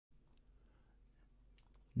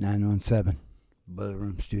917 Boiler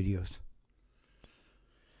Room Studios.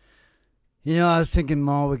 You know, I was thinking,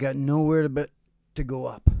 Ma, we got nowhere to go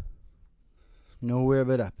up. Nowhere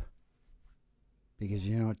but up. Because,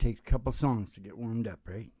 you know, it takes a couple songs to get warmed up,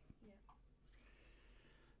 right? Yeah.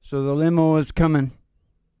 So the limo is coming.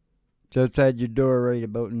 It's outside your door right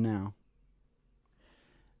about now.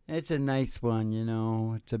 It's a nice one, you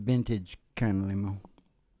know. It's a vintage kind of limo.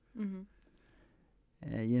 Mm-hmm.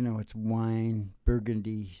 You know, it's wine,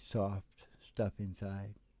 burgundy, soft stuff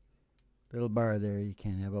inside. Little bar there. You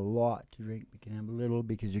can't have a lot to drink. You can have a little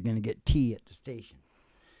because you're going to get tea at the station.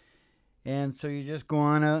 And so you just go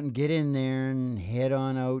on out and get in there and head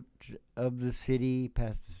on out of the city,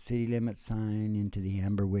 past the city limit sign, into the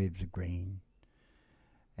amber waves of grain.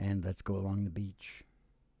 And let's go along the beach.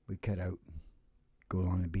 We cut out, go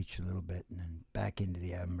along the beach a little bit, and then back into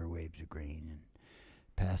the amber waves of grain, and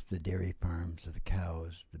past the dairy farms of the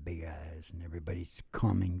cows, the big eyes, and everybody's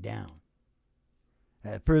calming down.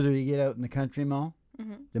 The further you get out in the country, Ma,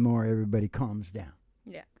 the more everybody calms down.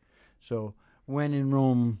 Yeah. So when in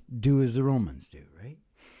Rome, do as the Romans do, right?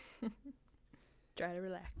 Try to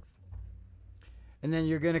relax. And then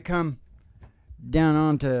you're going to come down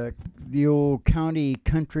onto the old county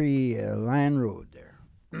country line road there.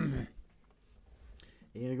 You're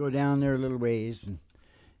going to go down there a little ways and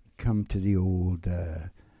come to the old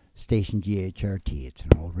station GHRT. It's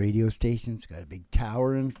an old radio station. It's got a big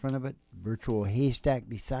tower in front of it, virtual haystack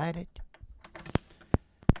beside it.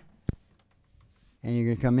 And you're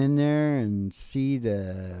going to come in there and see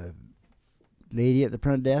the lady at the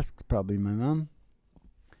front desk, probably my mom.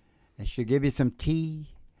 And she'll give you some tea.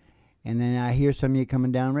 And then I hear some of you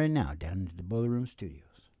coming down right now, down into the Boiler Room Studios,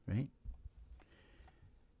 right?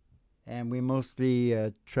 And we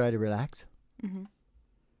mostly try to relax. Mm-hmm.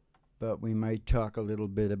 But we might talk a little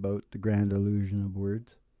bit about the grand illusion of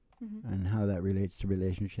words and how that relates to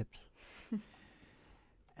relationships.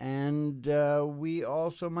 And we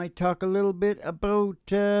also might talk a little bit about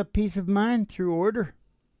peace of mind through order.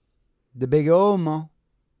 The big O, Ma.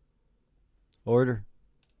 Order.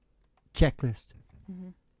 Checklist.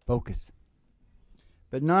 Focus.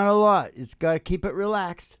 But not a lot. It's got to keep it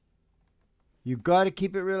relaxed. You've got to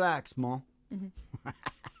keep it relaxed, Ma.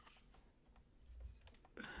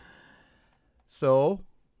 So,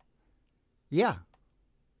 yeah.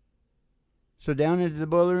 So down into the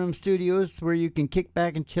Boiler Room Studios where you can kick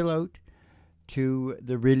back and chill out to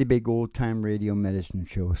the really big old-time radio medicine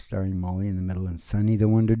show starring Molly in the middle and Sonny the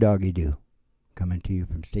Wonder Doggy Doo. Coming to you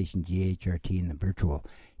from station GHRT in the virtual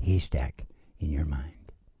haystack in your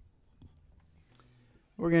mind.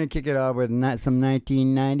 We're going to kick it off with some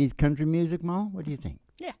 1990s country music, Ma. What do you think?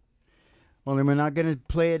 Yeah. Only we're not going to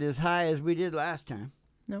play it as high as we did last time.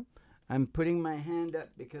 No. I'm putting my hand up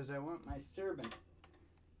because I want my servant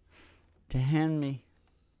to hand me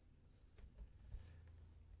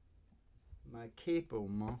my capo,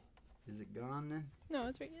 Ma. Is it gone then? No,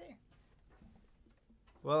 it's right there.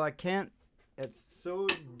 Well, I can't. It's so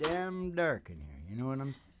damn dark in here. You know what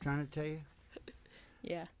I'm trying to tell you?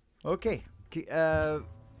 Yeah. Okay.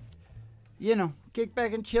 You know, kick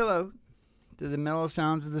back and chill out to the mellow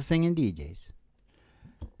sounds of the singing DJs.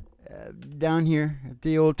 Down here at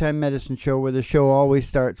the Old Time Medicine Show where the show always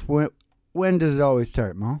starts. When does it always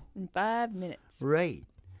start, Ma? In 5 minutes. Right.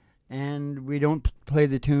 And we don't play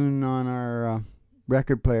the tune on our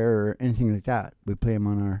record player or anything like that. We play them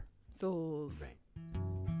on our souls. Right.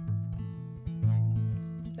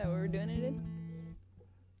 Is that what we're doing it in?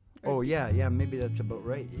 Oh, yeah, maybe that's about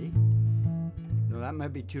right, eh? No, that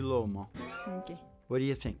might be too low, Ma. Okay. What do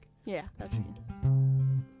you think? Yeah, that's good.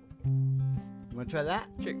 You want to try that?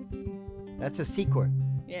 Sure. That's a C chord.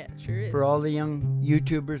 Yeah, it sure is. For all the young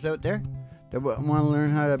YouTubers out there that want to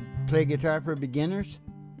learn how to play guitar for beginners.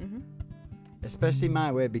 Mm-hmm. Especially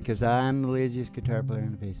my way, because I'm the laziest guitar player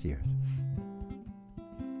on the face of the earth.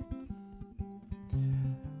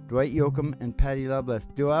 Dwight Yoakam and Patti Loveless.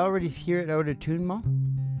 Do I already hear it out of tune, Ma?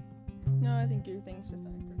 No, I think your thing's just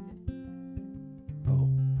unencrypted. Oh.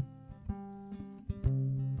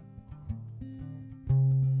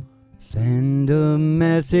 Send a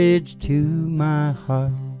message to my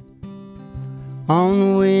heart on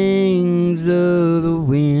the wings of the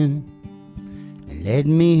wind, and let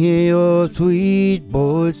me hear your sweet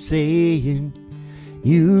voice saying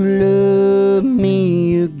you love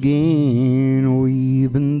me again. Oh,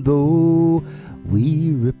 even though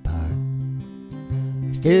we're apart,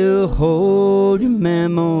 still hold your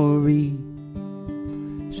memory.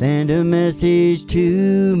 Send a message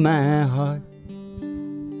to my heart,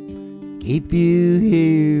 keep you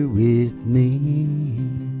here with me.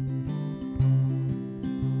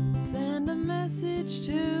 Send a message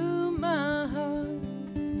to my heart,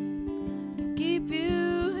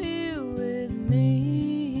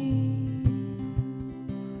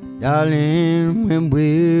 Darling, when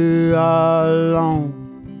we're all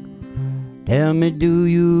alone, tell me, do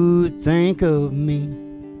you think of me?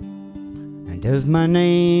 And does my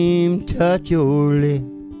name touch your lips?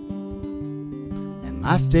 Am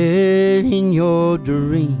I still in your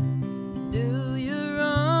dream? Do your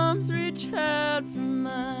arms reach out for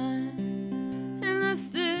mine in the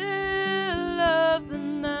still of the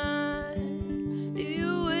night? Do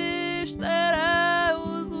you wish that I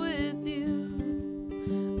was with you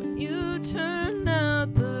when you turn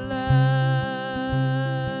out the light?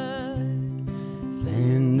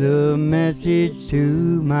 Send a message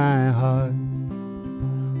to my heart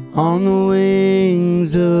on the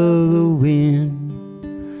wings of the wind.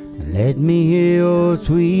 Let me hear your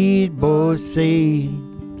sweet voice say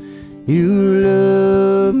you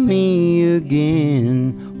love me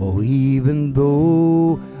again. Oh, even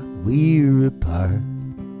though we're apart,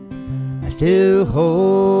 I still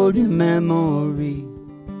hold your memory.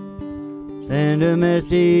 Send a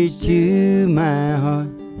message to my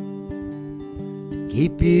heart to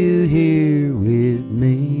keep you here with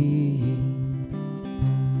me.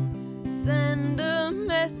 Send a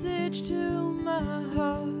message to my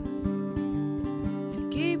heart to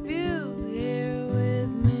keep you here with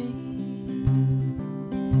me.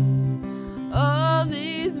 All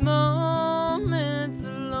these moments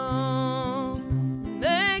alone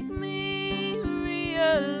make me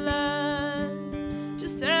realize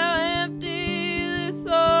just how empty this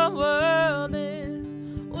whole world is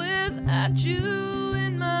without you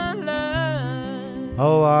in my life.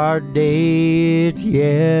 Oh, our day it's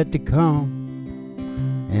yet to come,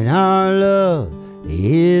 and our love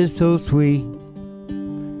is so sweet.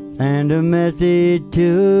 Send a message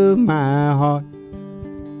to my heart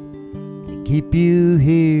to keep you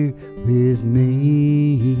here with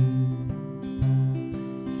me.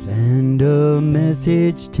 Send a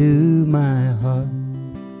message to my heart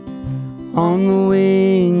on the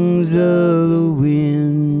wings of the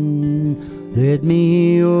wind. Let me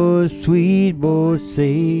hear your sweet voice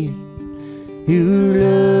say you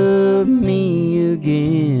love me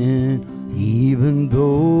again. Even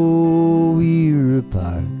though we're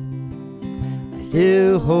apart, I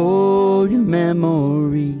still hold your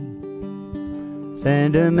memory.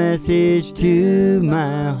 Send a message to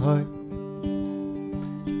my heart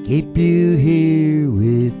to keep you here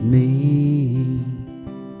with me.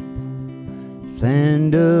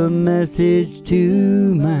 Send a message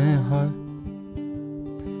to my heart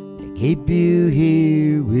to keep you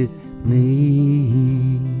here with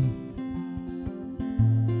me.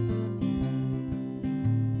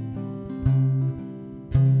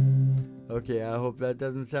 Okay, I hope that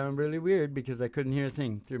doesn't sound really weird because I couldn't hear a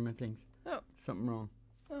thing through my things. Oh. Something wrong.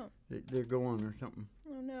 Oh. They're going or something.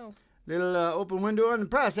 Oh no. Little open window on the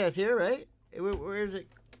process here, right? Where is it?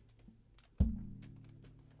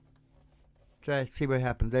 Try to see what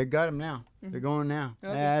happens. They got them now. Mhm. They're going now.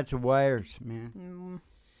 Okay. That's wires, man.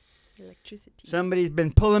 Electricity. Somebody's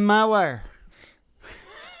been pulling my wire.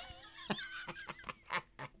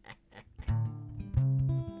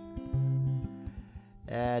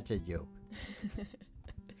 That's a joke.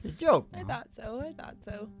 It's a joke. I thought so.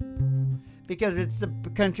 Because it's the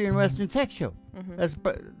country and western sex show. Mhm. That's,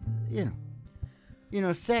 you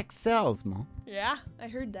know, sex sells, Mom. Yeah, I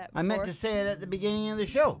heard that before. I meant to say it at the beginning of the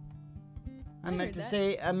show. I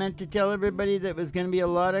meant to tell everybody that was going to be a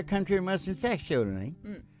lot of country and western sex show tonight.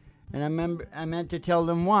 Mm. And I meant to tell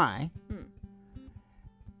them why. Mm.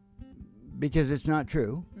 Because it's not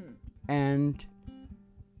true. Mm.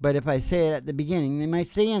 But if I say it at the beginning, they might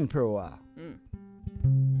stay in for a while. Mm.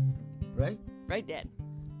 Right? Right, Dad.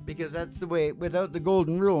 Because that's the way, without the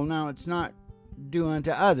golden rule, now it's not do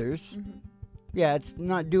unto others. Mm-hmm. Yeah, it's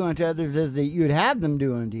not do unto others as you'd have them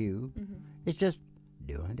do unto you. Mm-hmm. It's just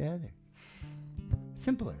do unto others.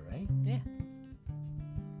 Simpler, right? Yeah.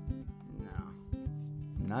 No.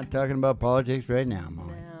 I'm not talking about politics right now, Mom.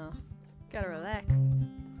 No. Gotta relax.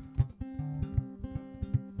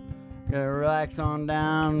 Gotta relax on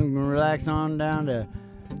down to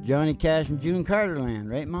Johnny Cash and June Carter land,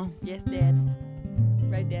 right, Mom? Yes, Dad.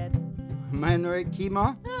 Right, Dad. Am I in the right key,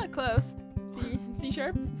 Mom? Ah, close. C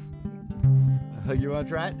sharp? You want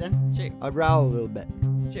to try it then? Sure. I'll growl a little bit.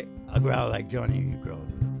 Sure. I'll growl like Johnny. You growl.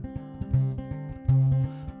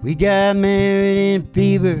 We got married in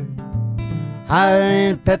fever, hotter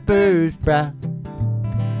than pepper sprout.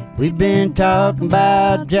 We've been talking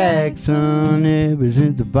about Jackson ever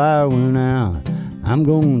since the fire went out. I'm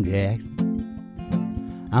going Jackson.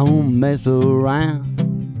 I won't mess around.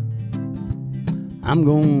 I'm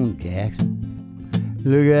going Jackson.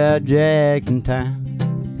 Look out, Jackson time.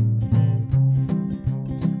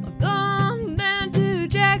 We're going down to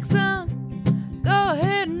Jackson. Go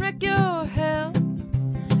ahead and wreck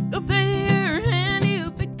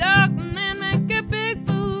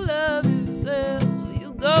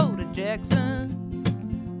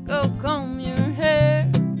Jackson, go comb your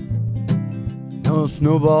hair. Oh,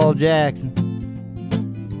 Snowball Jackson.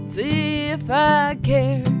 See if I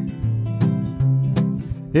care.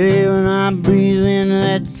 Hey, when I breathe into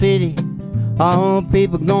that city, all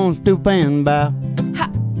people gonna stoop and bow.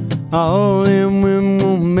 Ha! All them women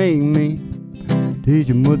gonna make me teach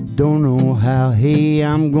 'em what don't know how. Hey,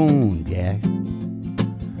 I'm going, Jack.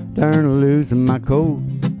 Turn loose in my coat.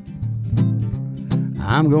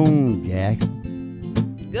 I'm going, Jack.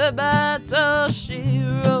 Goodbye, that's all she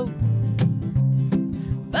wrote.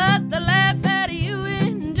 But they laughed at you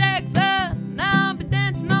in Jackson. Now I'll be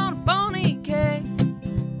dancing on a pony cake.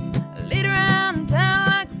 Lead around town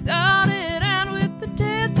like a scalded hound with the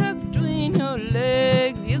tail tucked between your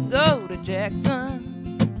legs. You go to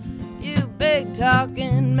Jackson, you big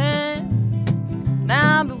talking man.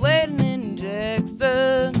 Now I'll be waiting in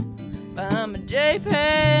Jackson, but I'm a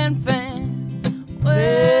J-Pan fan.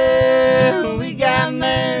 Well, we got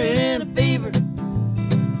married in a fever,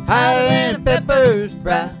 hotter than a pepper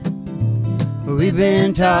sprout. We've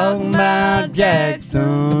been talking about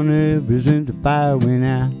Jackson ever since the fire went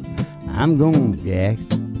out. I'm going,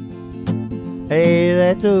 Jackson. Hey,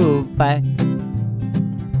 that's a fact.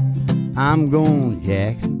 I'm going,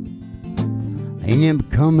 Jackson. Ain't never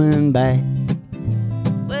coming back.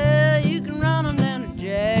 Well, you can run on down to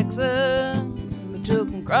Jackson, but you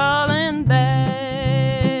can crawling back.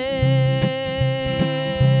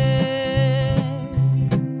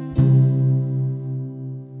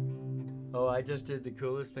 Oh, I just did the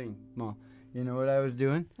coolest thing, Mom. You know what I was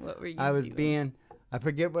doing? What were you I was doing? I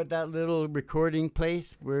forget what that little recording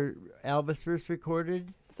place where Elvis first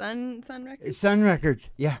recorded. Sun Records? Sun Records,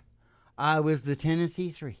 yeah. I was the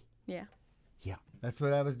Tennessee Three. Yeah. Yeah, that's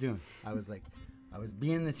what I was doing. I was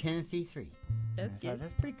being the Tennessee Three. That's good.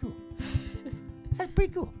 That's pretty cool. That's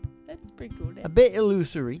pretty cool. That's pretty cool, Dad. A bit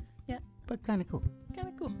illusory. Yeah. But kind of cool. Kind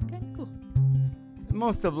of cool. Kind of cool.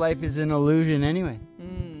 Most of life is an illusion anyway.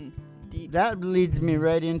 Deep. That leads me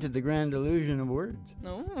right into the grand illusion of words.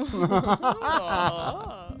 No.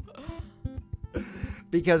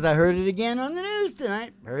 Because I heard it again on the news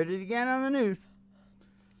tonight.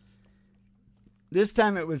 This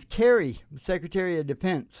time it was Kerry, the Secretary of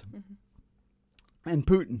Defense, and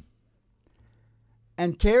Putin.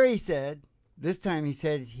 And Kerry said, this time he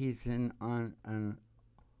said he's on an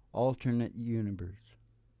alternate universe.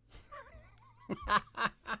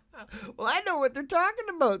 Well, I know what they're talking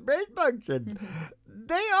about, brain function.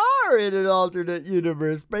 They are in an alternate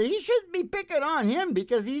universe, but he shouldn't be picking on him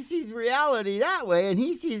because he sees reality that way and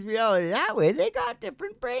he sees reality that way. They got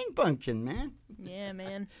different brain function, man. Yeah,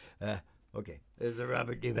 man. Okay, there's a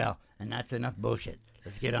Robert Duvall, and that's enough bullshit.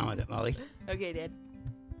 Let's get on with it, Molly. Okay, Dad.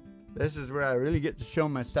 This is where I really get to show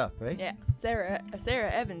my stuff, right? Yeah, a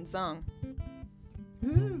Sarah Evans song.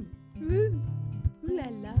 Ooh. Ooh, ooh la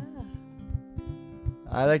la.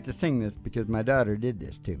 I like to sing this because my daughter did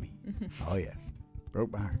this to me. Oh, yes.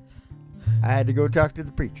 Broke my heart. I had to go talk to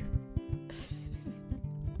the preacher.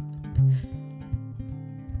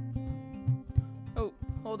 Oh,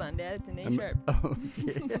 hold on, Dad. It's an A sharp. Oh,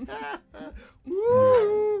 yeah.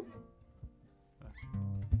 Woo!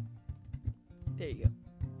 There you go.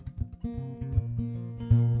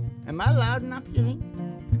 Am I loud enough, you think?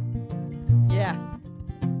 Yeah.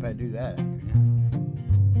 If I do that, I hear you.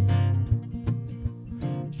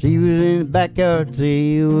 She was in the backyard,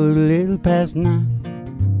 say it was a little past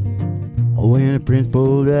 9. Oh, when the prince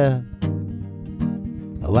pulled up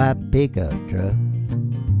a white pickup truck.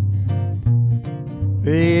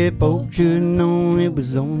 Hey, folks should have known it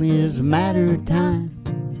was only as a matter of time.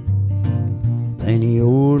 Then he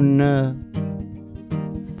old enough,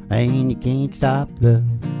 and you can't stop love.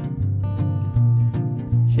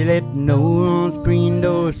 She left a note on the screen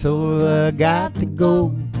door, so I got to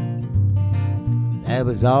go. That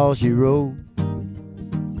was all she wrote.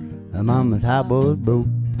 Her mama's house was broke.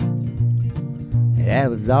 That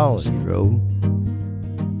was all she wrote.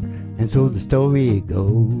 And so the story goes.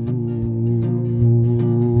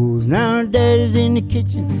 Now her daddy's in the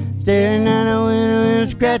kitchen, staring out the window and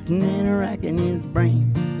scratching and racking his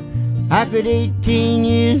brain. How could 18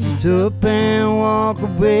 years up and walk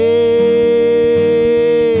away?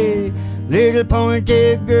 Little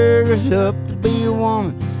ponytail girl grows up to be a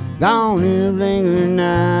woman, gone in a blink of an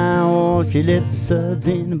eye. Oh, she left the suds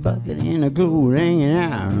in the bucket and the glue hanging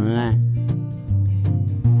out on the line.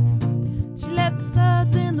 She left the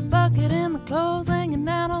suds in the bucket and the clothes hanging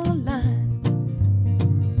out on the line.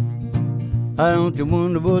 I don't you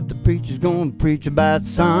wonder what the preacher's gonna preach about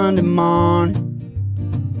Sunday morning?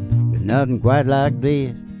 But nothing quite like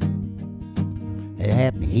this. It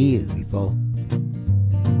happened here before.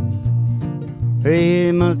 Hey,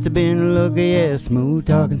 it must have been a lucky ass, smooth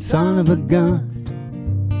talking son of a gun.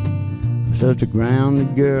 Such a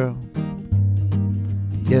grounded girl,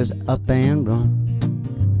 just up and run.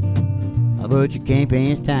 But you can't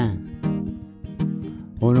pass time.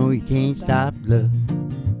 Oh no, you can't stop love.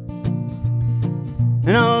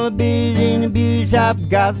 And all the bees in the beauty shop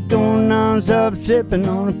gossip going on, sub sipping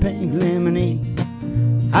on a pink lemonade.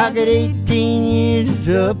 I got 18 years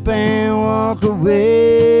up and walk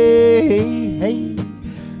away. Hey,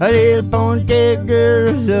 a little ponytail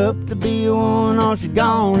girl's up to be a woman. Oh, she's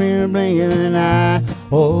gone in a blink of an eye.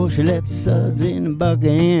 Oh, she left the suds in the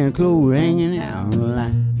bucket and her clothes hanging out on the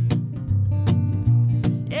line.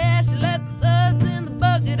 Yeah, she left the suds in the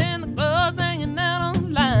bucket and the clothes hanging out on the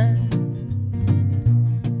line.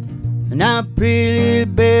 And now a pretty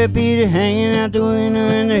little bare Peter hanging out the window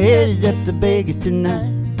and they're headed up to Vegas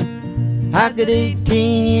tonight. I got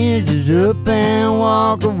 18 years is up and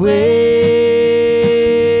walk away.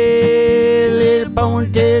 Little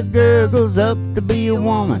ponytail girl goes up to be a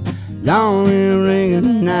woman, gone in the ring of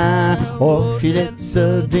the night. Oh, she left the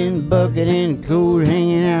suds in the bucket and the clothes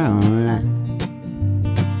hanging out on the line.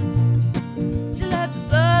 She left the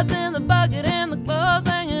suds in the bucket and the clothes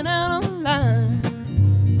hanging out on the line.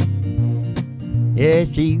 Yeah,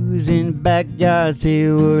 she was in the backyard, see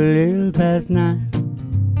it was a little past 9.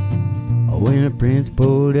 When the prince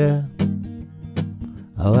pulled up,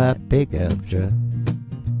 oh, that pickup truck,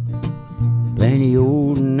 plenty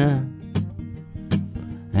old enough,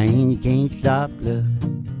 and you can't stop love.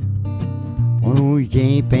 Oh no, you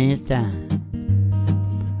can't pass time,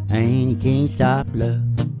 and you can't stop love.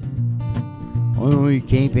 Oh no, you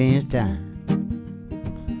can't pass time,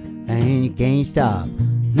 and you can't stop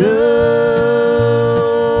love.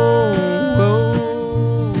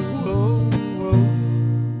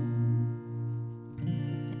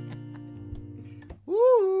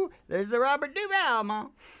 There's the Robert Duvall,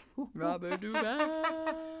 Mom. Robert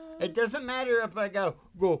Duvall. It doesn't matter if I go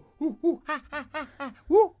ooh, ooh, ha, ha, ha, ha,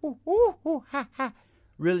 ooh, ooh, ooh, ooh, ha, ha,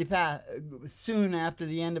 really fast, soon after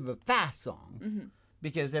the end of a fast song,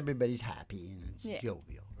 because everybody's happy and it's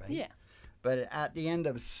jovial, right? Yeah. But at the end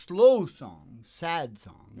of slow songs, sad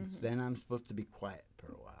songs, then I'm supposed to be quiet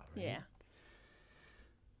for a while, right? Yeah.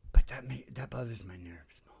 But that bothers my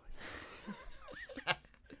nerves, Molly.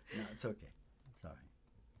 No, it's okay. Sorry.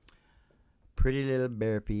 Pretty little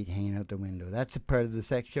bare feet hanging out the window. That's a part of the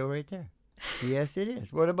sex show right there. Yes, it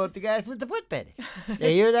is. What about the guys with the foot fetish?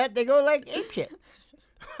 They hear that, they go like apeshit.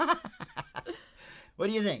 What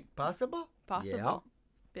do you think? Possible? Possible. Yeah.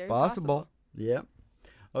 Very Possible. Yeah.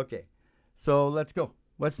 Okay. So let's go.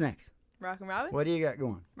 What's next? Rock and Robin? What do you got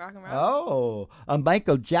going? Rock and Robin? Oh, a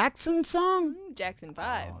Michael Jackson song? Jackson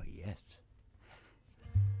 5. Oh, yes.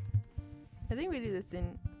 I think we do this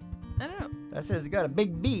in, I don't know. That says it got a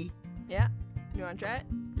big B. Yeah. You want to try it?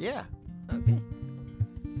 Yeah. Okay.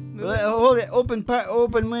 Well, hold it.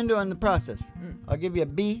 Open window on the process. I'll give you a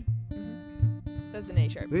B. That's an A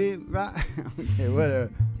sharp. We rock. Okay, whatever.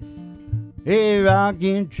 Hey,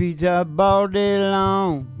 rockin' treetop all day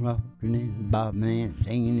long, rockin' and bobbing and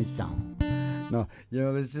singing this song. No,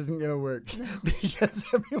 this isn't gonna work because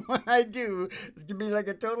everyone I do is gonna be like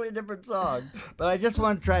a totally different song. But I just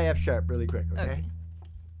want to try F sharp really quick, okay?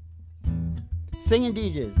 Singing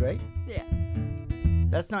DJs, right? Yeah.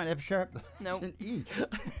 That's not F sharp. Nope. It's an E.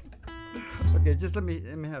 Okay, just let me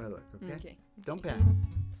have a look, okay? Okay. Don't panic.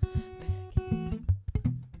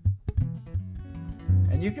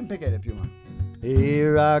 And you can pick it if you want. He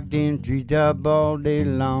rocked in treetop all day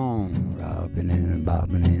long, rocking and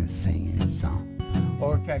bobbing and singing a song.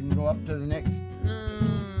 Or I can go up to the next.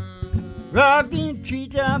 Rocked in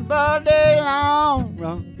treetop all day long,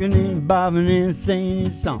 rocking and bobbing and singing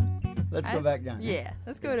a song. Let's go back down. Yeah,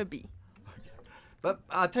 let's go to B. But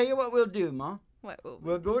I'll tell you what we'll do, Ma. What?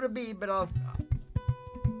 We'll go to B, but I'll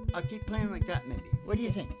keep playing like that maybe. What do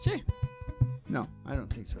you think? Sure. No, I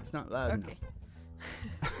don't think so. It's not loud enough. Okay.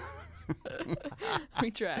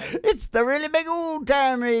 We tried. It's the really big old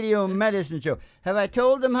time radio medicine show. Have I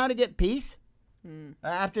told them how to get peace?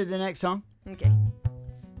 After the next song? Okay.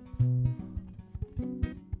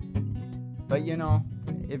 But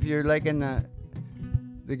if you're like in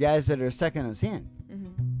the guys that are sucking us in,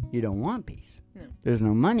 you don't want peace. No. There's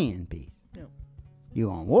no money in peace. No. You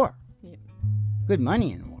want war. Yep. Good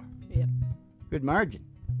money in war. Yep. Good margin.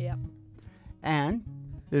 Yep. And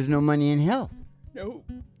there's no money in health. No.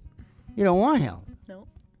 You don't want health. No.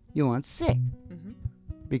 You want sick.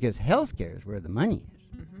 Because health care is where the money is.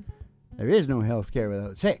 There is no health care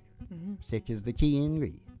without sick. Sick is the key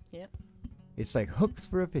ingredient. Yep. It's like hooks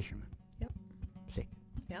for a fisherman. Yep. Sick.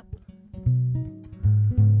 Yep.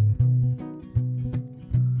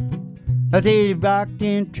 I said he rocked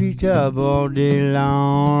in treetop all day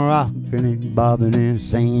long, rocking and bobbing and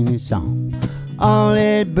singing his song. All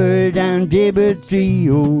that birds down Jaybird Street,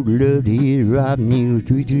 oh, loved his robin, he was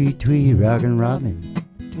tweet, tweet, tweet, rockin' robin.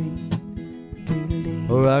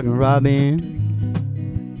 Oh, rockin' robin.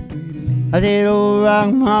 I said, oh,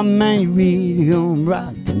 rockin' robin, man, you really gonna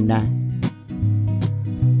rock tonight.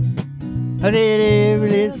 I said, every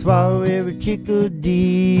little swallow, every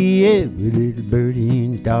chickadee, every little birdie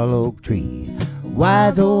in the tall oak tree.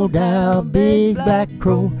 Wise old owl, big black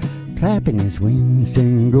crow, clapping his wings,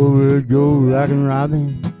 singing, go, bird, go, rockin'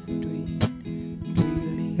 robin.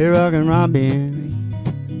 Hey, rockin' robin.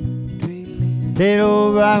 Said,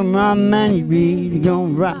 oh, rockin' robin, man, you really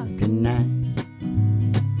gonna rock tonight.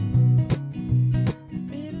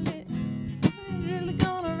 Really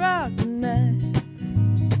gonna rock tonight.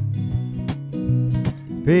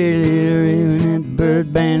 Pretty little raven at the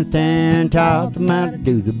bird bandstand, taught them how to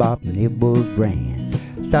do the bop, and it was grand.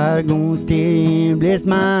 Started going steady and bless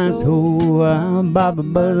my soul. I'm Baba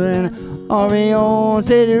buzzing, Oreo,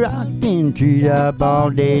 said he rocked in treetop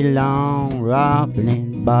all day long, rocking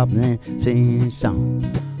and bopping and singing a song.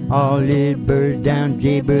 All the birds down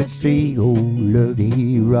Jaybird Street, oh, love to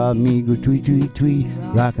hear rob me go tweet, tweet, tweet,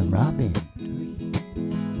 rockin' robin.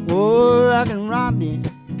 Oh, rockin' robin.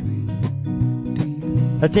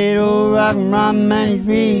 I said, oh, rockin' robin, man, he's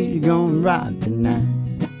really gonna rock tonight.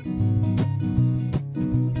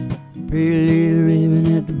 Pretty little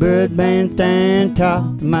raven at the bird bandstand,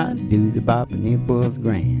 taught them how to do the bop, and it was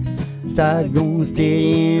grand. Started going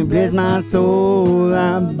steady and bless my soul.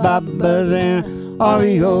 I'm Baba buzzing,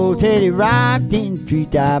 Oreo, said he rocked in the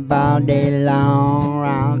treetop all day long,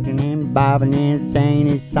 rockin' and bobbing and singing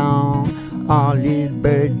his song. All these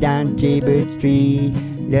birds down Jaybird Street,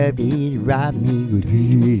 love to hear robin, go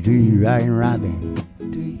tweet, tweet, rockin' robin.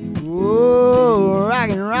 Whoa,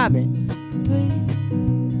 rockin' robin.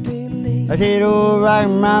 I said, oh,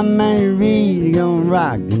 rockin' robin, man, you really gonna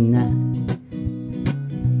rock tonight.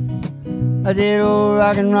 I said, oh,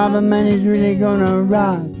 rockin' robin, man, he's really gonna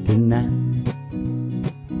rock tonight.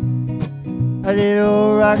 I said,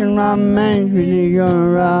 oh, rockin' robin, man, he's really gonna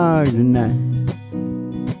rock tonight.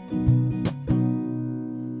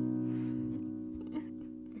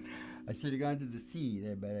 I should have gone to the C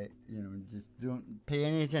there, but I, just don't pay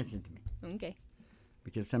any attention to me. Okay.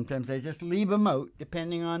 Because sometimes I just leave them out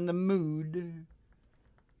depending on the mood,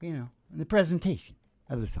 and the presentation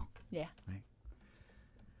of the song. Yeah. Right.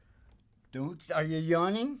 Are you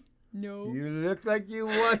yawning? No. You look like you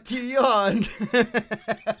want to yawn.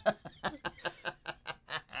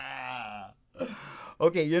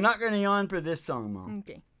 Okay, you're not going to yawn for this song, Mom.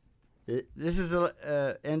 Okay. This is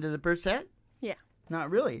the end of the first set? Yeah. Not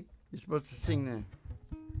really. You're supposed to sing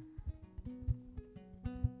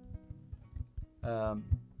the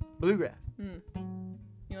bluegrass. You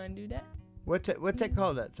want to do that? What's that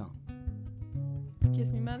called, that song? Kiss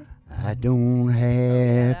Me Mother? I don't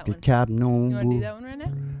have to one. chop no wood. You want to do that one right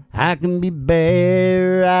now? I can be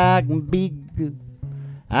bad, I can be good.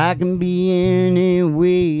 I can be any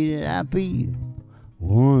way that I feel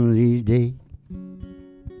one of these days.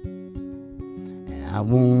 And I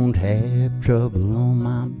won't have trouble on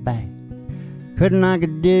my back, 'cause I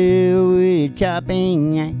could do with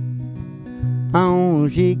chopping yank. I wanna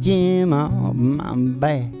shake him off my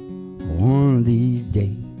back one of these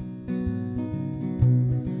days.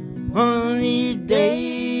 One of these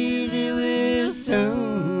days it will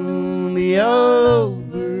soon be all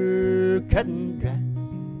over, cut and dry.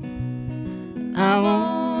 I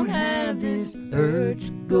won't have this urge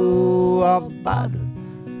to go all bottled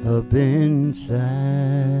up inside.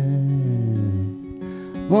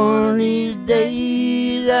 One of these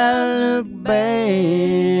days I look back,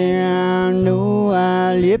 I know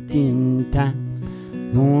I lived in time.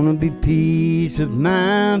 Gonna be peace of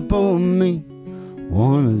mind for me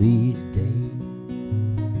one of these days.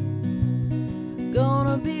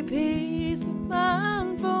 Gonna be peace of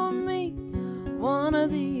mind for me one of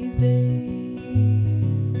these days.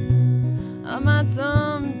 I might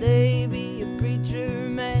someday be a preacher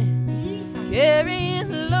man, carrying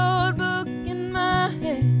the Lord book in my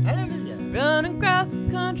hand, running across the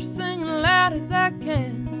country singing loud as I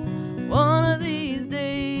can one of these days.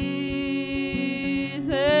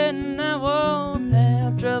 And I won't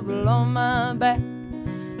have trouble on my back,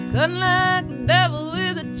 cutting like the devil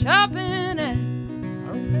with a chopping axe.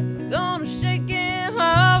 I'm gonna shake him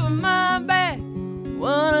off of my back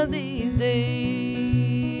one of these days.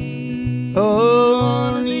 Oh,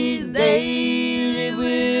 one of these days it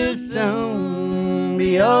will soon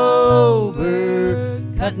be all over,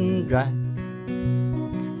 cut and dry.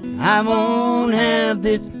 I won't have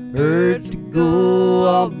this urge to go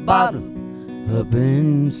all bottom up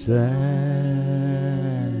inside.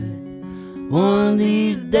 One of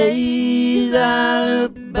these days I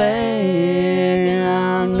look back and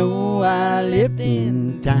I know I lived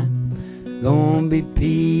in time. Gonna be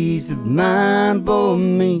peace of mind for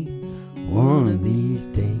me one of these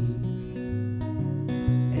days.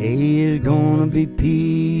 Hey, it's gonna be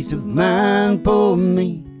peace of mind for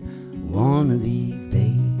me one of these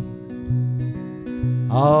days.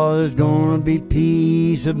 Oh, there's gonna be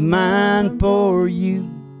peace of mind for you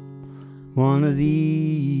one of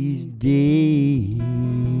these days.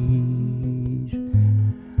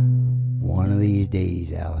 One of these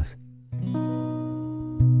days, Alice.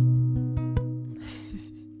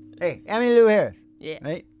 Hey, Emmylou Harris. Yeah.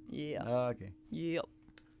 Right? Yeah. Okay. Yep.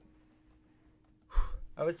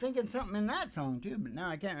 I was thinking something in that song too, but now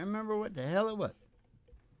I can't remember what the hell it was.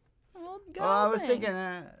 Well, Oh, I was thinking,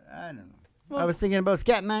 I don't know. I was thinking about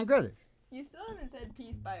Scatman Crothers. You still haven't said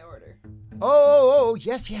peace by order. Oh,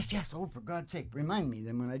 yes. Oh, for God's sake, remind me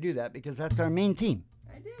then when I do that, because that's our main theme.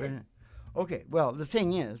 I did. Okay, well, the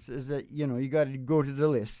thing is that, you know, you got to go to the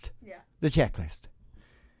list, the checklist.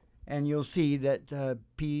 And you'll see that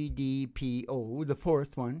PDPO, the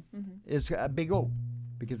fourth one, is a big O,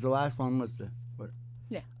 because the last one was the, what?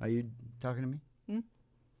 Yeah. Are you talking to me? Mm.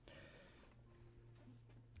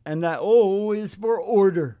 And that O is for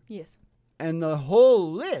order. Yes. And the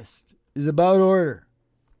whole list is about order.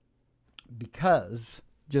 Because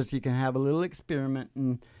just you can have a little experiment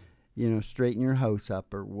and, you know, straighten your house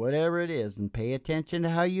up or whatever it is and pay attention to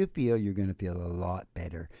how you feel, you're going to feel a lot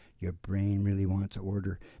better. Your brain really wants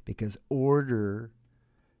order, because order,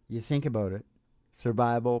 you think about it,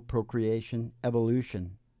 survival, procreation,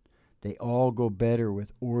 evolution, they all go better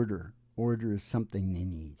with order. Order is something they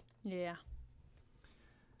need. Yeah.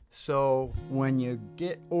 So when you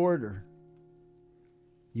get order,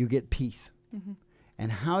 you get peace. Mm-hmm.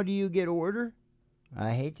 And how do you get order?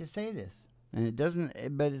 I hate to say this, and it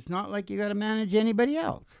doesn't, but it's not like you got to manage anybody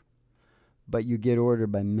else. But you get order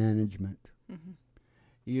by management. Mm-hmm.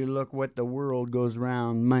 You look what the world goes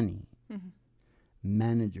around, money. Mm-hmm.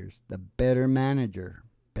 Managers, the better manager,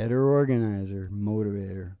 better organizer,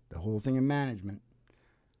 motivator, the whole thing of management,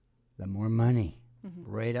 the more money,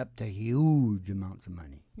 right up to huge amounts of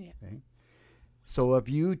money. Yeah. Right? So if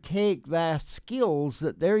you take the skills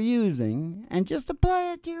that they're using and just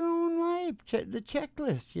apply it to your own life, the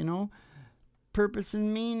checklist, you know, purpose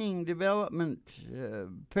and meaning, development,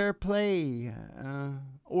 fair play,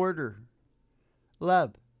 order,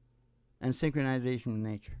 love, and synchronization with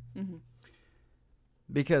nature. Mm-hmm.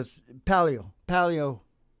 Because paleo,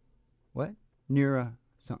 what? Neura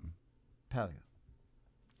something. Paleo.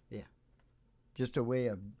 Yeah. Just a way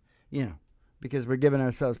of, you know, because we're giving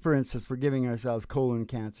ourselves, for instance, we're giving ourselves colon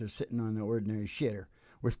cancer sitting on the ordinary shitter.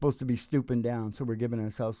 We're supposed to be stooping down, so we're giving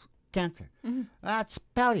ourselves cancer. Mm-hmm. That's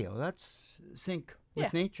paleo. That's sync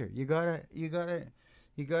with nature. You gotta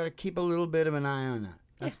keep a little bit of an eye on that.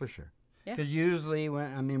 That's for sure. Because usually,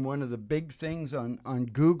 one of the big things on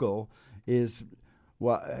Google is,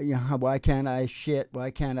 why can't I shit?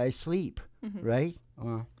 Why can't I sleep? Mm-hmm. Right?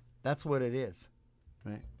 Well, that's what it is.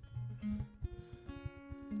 Right?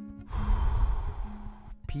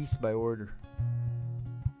 Peace by order.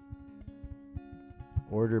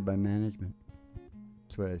 Order by management.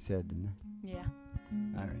 That's what I said, didn't I? Yeah.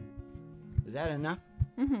 All right. Is that enough?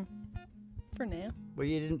 Mm-hmm. For now. Well,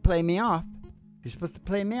 you didn't play me off. You're supposed to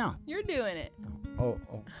play me off. You're doing it. Oh.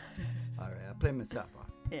 All right, I'll play myself off.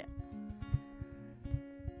 Yeah.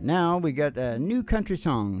 Now we got a new country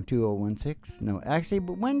song, 2016. No, actually,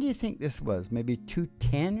 but when do you think this was? Maybe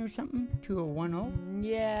 210 or something? 2010?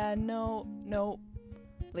 Yeah, no.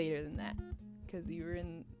 Later than that. Because you were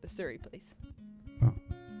in the Surrey place. Oh.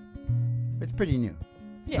 It's pretty new.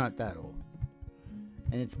 Yeah. Not that old.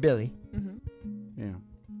 And it's Billy. Mm-hmm. Yeah.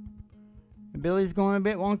 And Billy's going a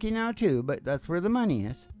bit wonky now, too, but that's where the money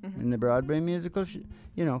is. Mm-hmm. In the Broadway musical,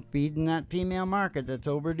 feeding that female market that's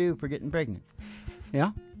overdue for getting pregnant.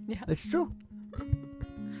 Yeah? Yeah. It's true.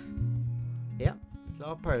 Yeah. It's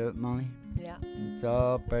all part of it, Molly. Yeah. It's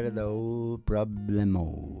all part of the old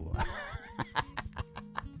problemo.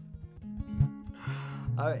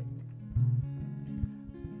 All right.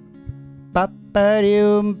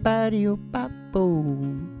 Ba-ba-dee-o, ba-dee-o, ba-bo.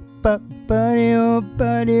 Ba-ba-dee-o,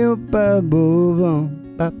 ba-dee-o,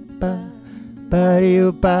 ba-bo-bom. Ba-ba,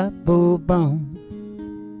 ba-dee-o, ba-bo-bom.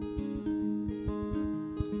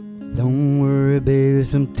 Don't worry, baby,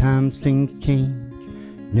 sometimes things change.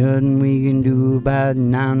 Nothing we can do about it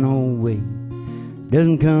now, no way.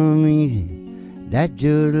 Doesn't come easy, that's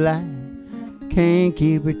just life. Can't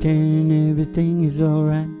keep pretending everything is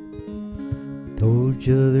alright. Told each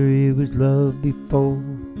other it was love before.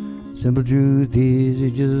 Simple truth is,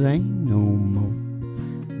 it just ain't no more.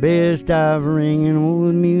 Bell stop ringing,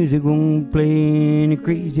 old music won't play. Any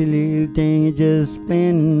crazy little thing is just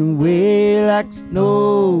spinning away like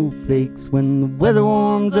snowflakes when the weather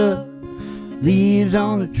warms up. Leaves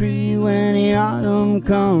on the tree when the autumn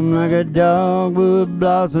comes, like a dogwood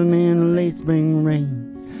blossom in the late spring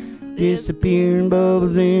rain. Disappearing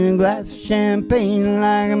bubbles in a glass of champagne,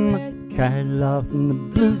 like a kite lost in the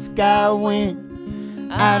blue sky wind.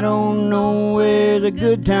 I don't know where the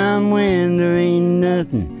good time went. There ain't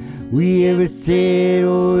nothing we ever said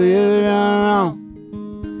or ever done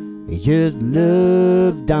wrong. It's just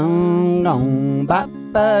love done gone.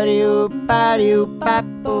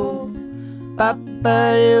 Ba-ba-dee-oo-ba-dee-oo-ba-boo.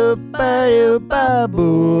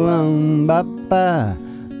 Ba-ba-dee-oo-ba-dee-oo-ba-boo.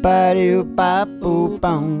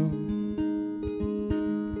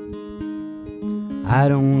 Ba-ba-dee-oo-ba-boo-bum. I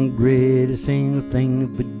don't regret a single thing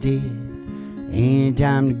that we did. Any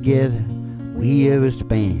time together we ever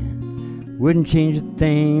spent. Wouldn't change a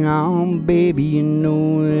thing, oh baby, you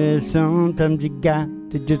know that sometimes you got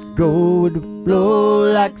to just go with the flow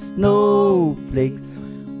like snowflakes.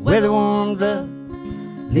 Weather warms up,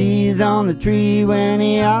 leaves on the tree when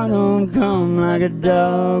the autumn comes, like a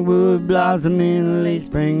dogwood blossom in the late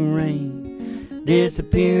spring rain.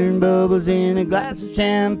 Disappearing bubbles in a glass of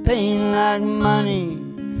champagne, like money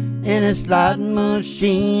in a slot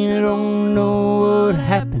machine. I don't know what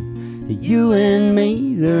happened to you and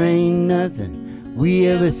me. There ain't nothing we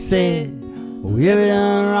ever said or we ever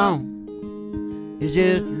done wrong. It's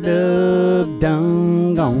just love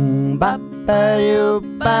done gone.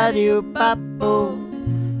 Ba-ba-dee-oo-ba-dee-oo-ba-boo.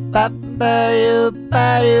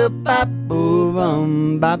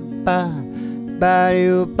 Ba-ba-dee-oo-ba-dee-oo-ba-boo.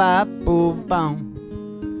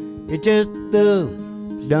 Ba-ba-dee-oo-ba-dee-oo-ba-boo. It's just love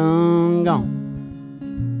done gone.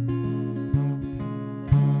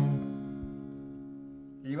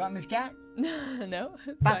 You want Miss Cat? No,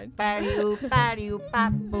 fine.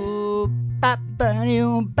 Ba-ba-dee-oo-ba-dee-oo-ba-boo.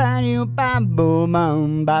 Ba-ba-dee-oo-ba-dee-oo-ba-boo.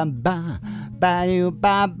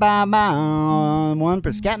 Ba-ba-dee-oo-ba-ba-ba. One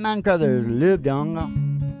for Scatman Crothers. Live done gone.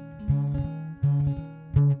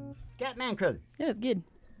 Scatman Crothers. Yeah, it's good.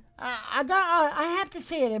 I have to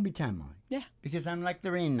say it every time, Molly. Yeah. Because I'm like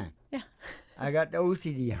the Rain Man. Yeah. I got the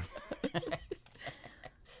OCD on.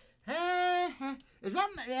 Is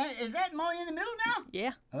that Molly in the middle now?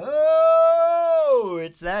 Yeah. Oh,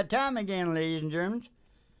 it's that time again, ladies and Germans.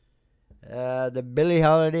 The Billie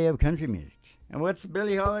Holiday of country music. And what's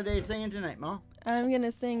Billie Holiday singing tonight, Ma? I'm going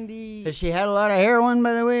to sing the... Has she had a lot of heroin,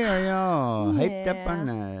 by the way? Are y'all hyped up on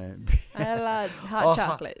I the... had a lot of hot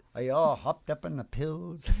chocolate. Are y'all hopped up on the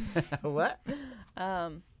pills? What?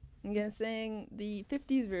 I'm going to sing the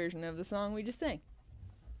 50s version of the song we just sang.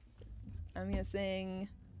 I'm going to sing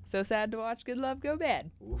So Sad to Watch Good Love Go Bad.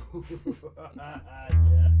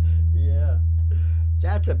 Yeah.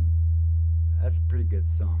 That's a pretty good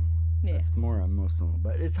song. Yeah. It's more emotional,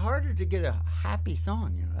 but it's harder to get a happy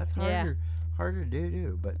song, you know. That's harder to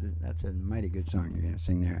do, but that's a mighty good song you're going to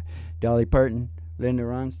sing there. Dolly Parton, Linda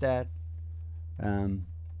Ronstadt,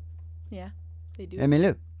 Yeah, they do.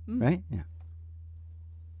 Emmylou, right? Yeah.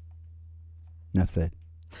 Enough said.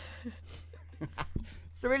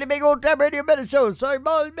 It's a really big old time radio better show. Sorry,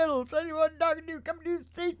 Molly Middle. So anyone talking to you, come to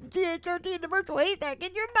station GHRT in the virtual haystack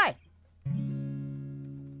in your mind.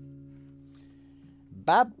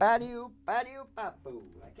 Ba-ba-dee-oo-ba-dee-oo-ba-boo.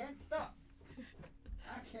 I can't stop.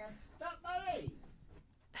 I can't stop my lady.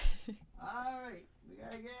 All right, we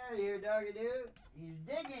gotta get out of here, doggy dude. He's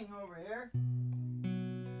digging over here.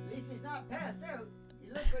 At least he's not passed out. He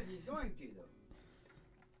looks like he's going to, though.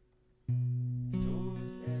 So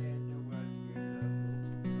sad to watch your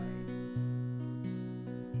love go by.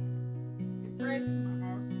 It breaks my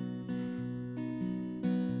heart.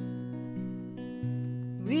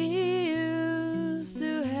 We used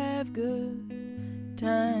to have good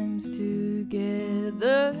times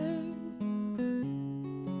together,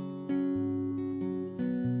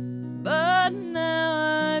 but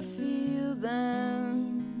now I feel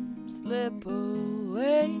them slip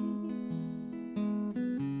away.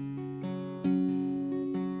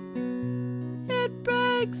 It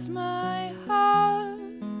breaks my heart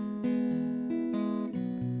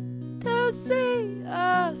to see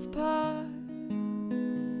us part.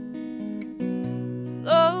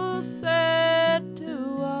 So sad to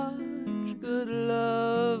watch good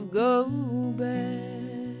love go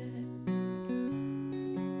bad.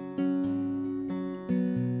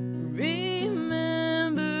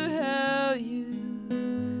 Remember how you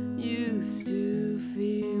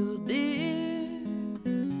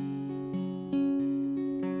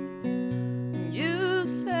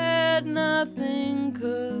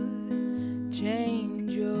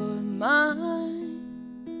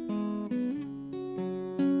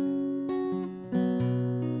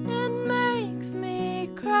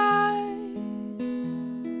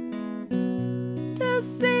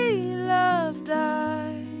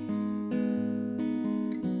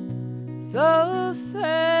So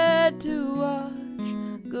sad to watch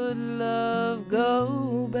good love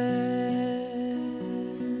go bad.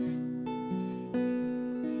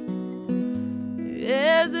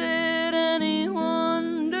 Is it any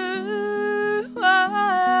wonder why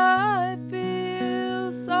I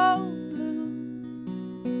feel so blue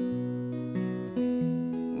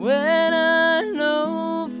when I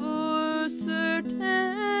know for certain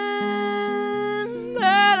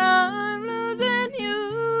that I'm losing you?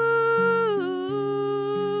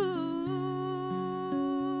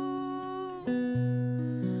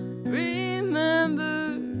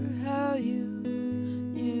 Remember how you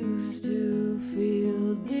used to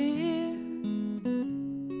feel, dear.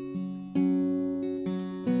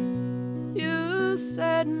 You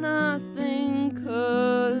said nothing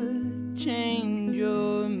could change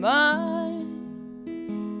your mind.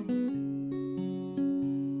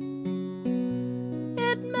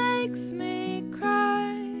 It makes me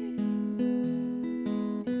cry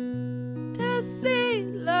to see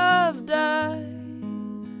love die.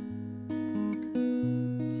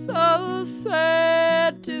 So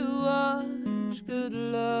sad to watch good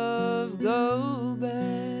love go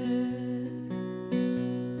bad.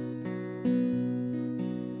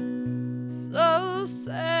 So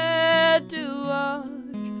sad to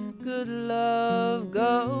watch good love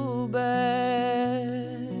go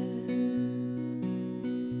bad.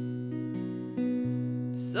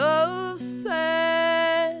 So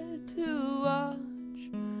sad to watch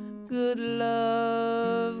good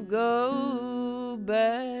love go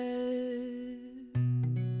bad.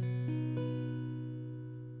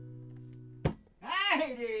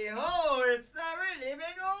 Heidi ho! It's the really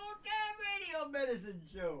big old time radio medicine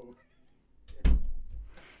show.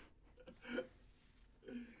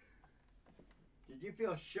 Did you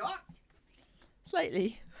feel shocked?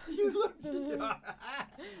 Slightly. You looked shocked.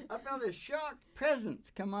 I felt a shocked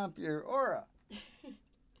presence come up your aura.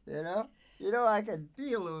 You know? You know, I can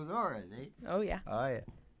feel those auras, eh? Oh, yeah. Oh, yeah.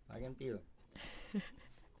 I can feel it.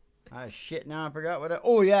 Ah, shit, now I forgot what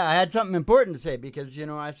oh, yeah, I had something important to say because, you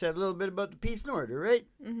know, I said a little bit about the peace and order, right?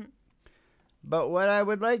 Mm-hmm. But what I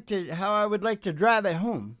would like to, how I would like to drive it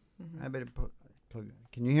home, I better plug it.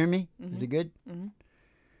 Can you hear me? Is it good? Mm-hmm.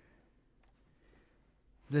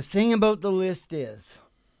 The thing about the list is,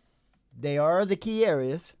 they are the key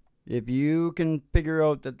areas. If you can figure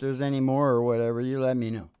out that there's any more or whatever, you let me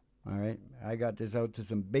know. All right? I got this out to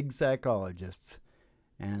some big psychologists,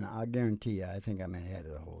 and I'll guarantee you, I think I'm ahead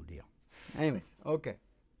of the whole deal. Anyways, okay.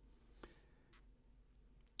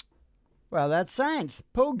 Well, that's science.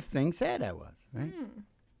 Pogues thing said I was, right?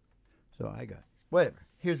 So I got it. Whatever.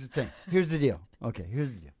 Here's the thing. Here's the deal. Okay,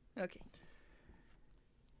 here's the deal. Okay.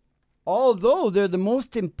 Although they're the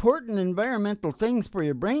most important environmental things for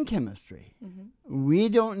your brain chemistry, we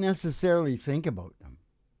don't necessarily think about them.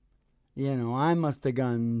 You know, I must have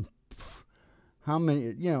gone, how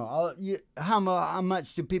many, you know, how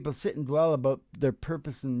much do people sit and dwell about their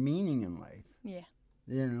purpose and meaning in life? Yeah.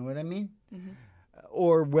 You know what I mean? Mm-hmm.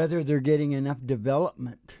 Or whether they're getting enough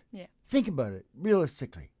development. Yeah. Think about it,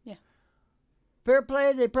 realistically. Yeah. Fair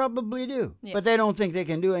play, they probably do. Yeah. But they don't think they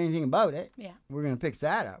can do anything about it. Yeah. We're going to fix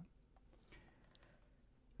that up.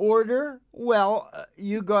 Order, well,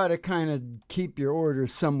 you got to kind of keep your order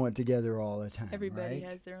somewhat together all the time. Everybody right?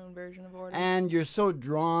 has their own version of order. And you're so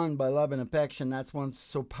drawn by love and affection, that's one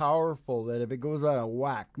so powerful that if it goes out of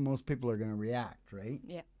whack, most people are going to react, right?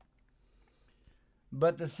 Yeah.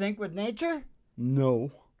 But the sync with nature?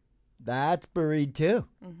 No. That's buried too.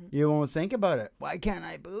 You won't think about it. Why can't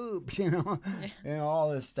I boob? You know, and all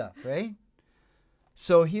this stuff, right?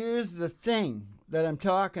 So here's the thing that I'm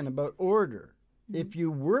talking about, order. If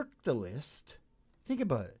you work the list, think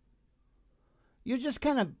about it. You just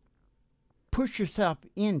kind of push yourself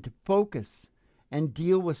in to focus and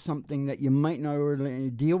deal with something that you might not ordinarily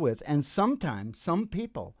deal with. And sometimes some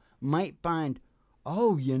people might find,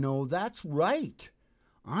 oh, you know, that's right.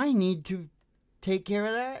 I need to take care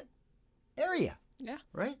of that area. Yeah.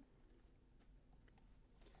 Right?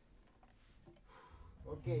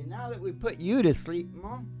 Okay, now that we put you to sleep,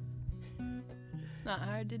 Mom, Not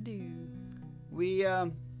hard to do. we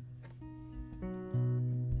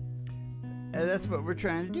that's what we're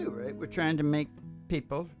trying to do, right? We're trying to make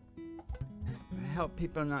people, help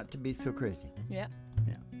people not to be so crazy. Yeah.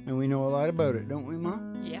 Yeah. And we know a lot about it, don't we,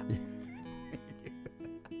 Mom? Yeah.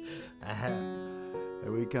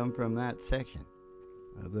 We come from that section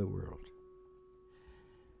of the world.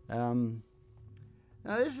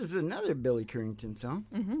 Now this is another Billy Currington song.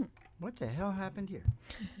 What the hell happened here?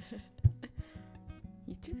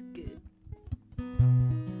 He's just good.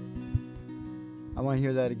 I want to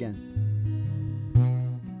hear that again.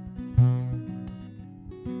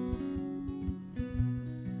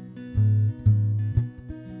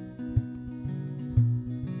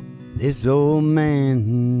 This old man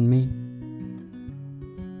and me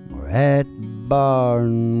were at the bar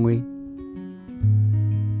and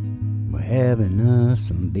we're having us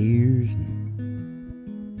some beers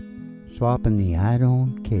and swapping the I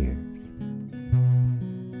don't care.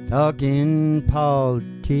 Talking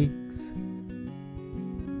politics,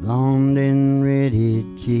 blonde and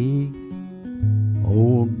redhead chicks,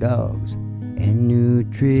 old dogs and new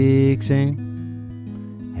tricks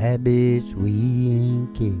and habits we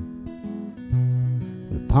ain't kicked.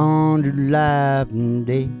 We pondered life and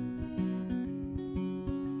death.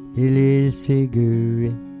 He lit a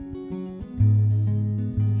cigarette.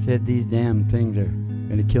 Said these damn things are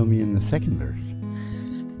gonna kill me in the second verse.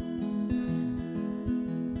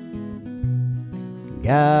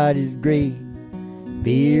 God is great,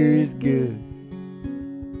 beer is good,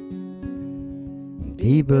 and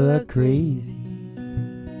people are crazy.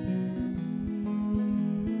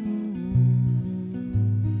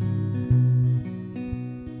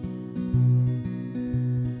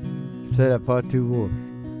 Said I fought 2 wars,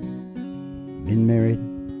 been married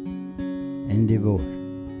and divorced.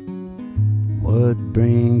 What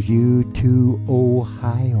brings you to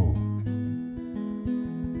Ohio?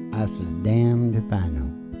 I said, damned if I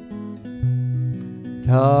know.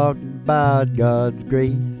 Talked about God's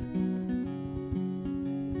grace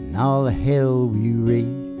and all the hell we raised.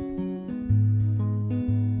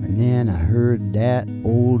 And then I heard that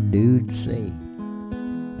old dude say,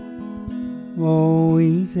 oh,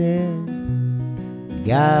 he said,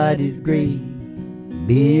 God is great,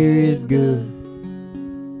 beer is good,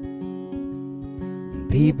 and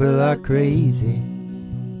people are crazy.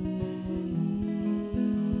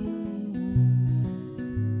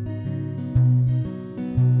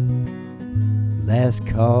 Last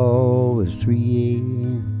call was 3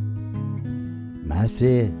 a.m. I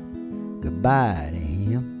said goodbye to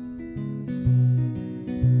him.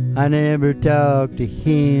 I never talked to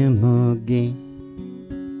him again.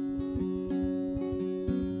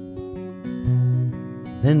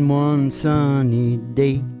 Then one sunny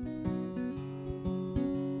day,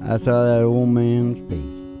 I saw that old man's face.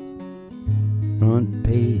 Front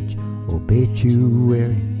page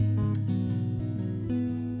obituary.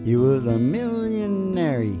 He was a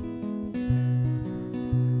millionaire.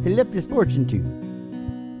 He left his fortune to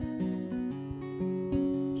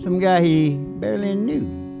some guy he barely knew.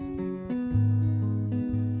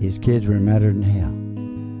 His kids were madder than hell.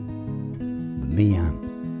 But me, I'm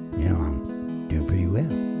doing pretty well.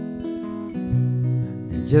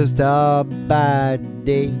 And just a bad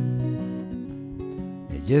day.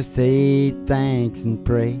 I just say thanks and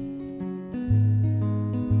pray.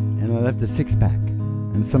 And I left a 6-pack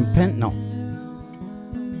and some fentanyl.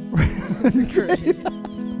 That's great.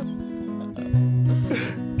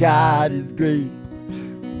 God is great.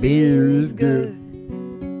 Beer is good.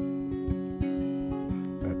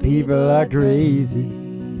 But people are crazy.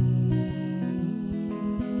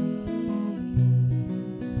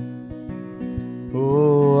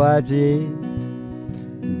 Oh, I said,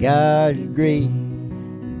 God is great.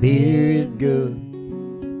 Beer is good.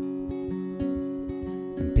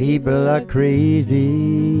 People are crazy.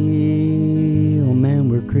 Oh man,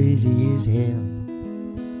 we're crazy as hell.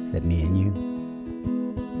 Except me and you.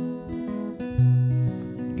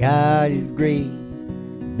 God is great.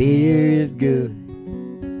 Beer is good.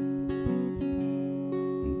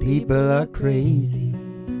 And people are crazy.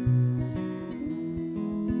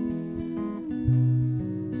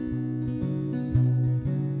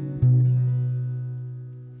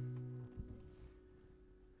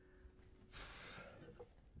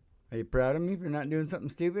 Are you proud of me for not doing something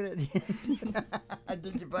stupid at the end?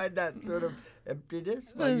 Did you find that sort of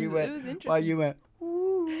emptiness while you went?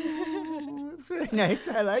 Ooh, it's very nice.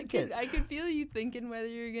 I like it. I could feel you thinking whether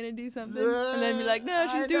you were gonna do something, and then be like, "No,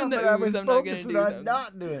 she's doing that." I was I'm not gonna focusing do on something.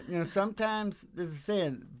 not doing it. You know, sometimes there's a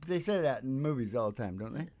saying. They say that in movies all the time,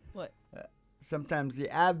 don't they? What? Sometimes the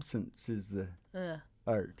absence is the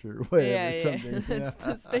art or Yeah, whatever. yeah. Something. You know?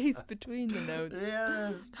 The space between the notes.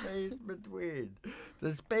 Yeah,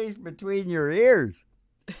 the space between your ears.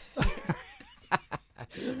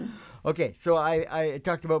 Okay, so I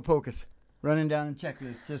talked about POCUS, running down a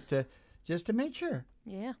checklist just to make sure.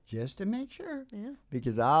 Yeah. Just to make sure. Yeah.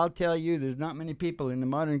 Because I'll tell you, there's not many people in the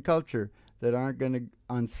modern culture that aren't going to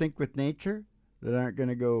on sync with nature, that aren't going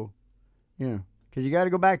to go, because you got to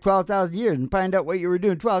go back 12,000 years and find out what you were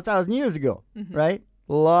doing 12,000 years ago, right?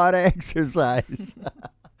 A lot of exercise.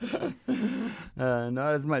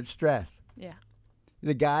 Not as much stress. Yeah.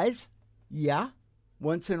 The guys,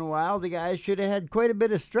 once in a while, the guys should have had quite a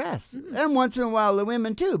bit of stress. And once in a while, the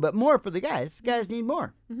women too, but more for the guys. Guys need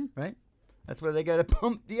more, right? That's why they got to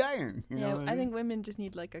pump the iron. You know Yeah, what I mean? think women just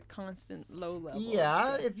need like a constant low level. of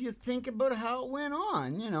Yeah, stress. if you think about how it went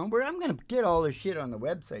on, where I'm going to get all this shit on the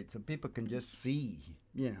website so people can just see,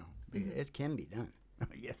 it can be done.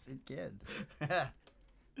 Yes, it can.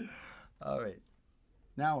 All right.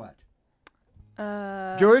 Now what?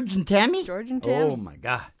 George and Tammy? George and Tammy. Oh, my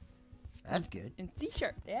God. That's good. In C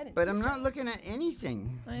sharp, Dad. In But C I'm sharp. not looking at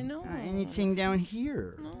anything. I know. Anything down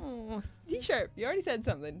here. No, C sharp. You already said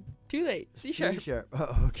something. Too late. C sharp. C sharp.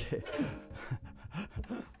 Oh, okay.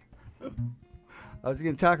 I was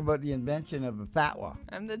going to talk about the invention of a fatwa.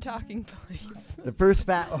 I'm the talking police. The first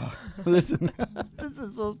fatwa. Listen, this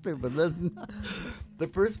is so stupid. Listen. The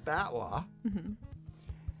first fatwa,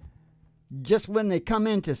 just when they come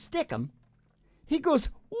in to stick him, he goes,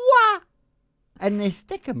 wah! And they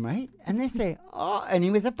stick him, right? And they say, oh, and he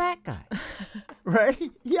was a fat guy.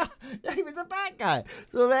 Right? Yeah, he was a fat guy.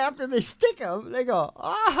 So after they stick him, they go,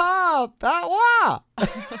 aha, fatwa!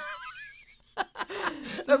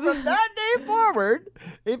 So from that day forward,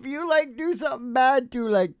 if you do something bad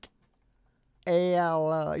to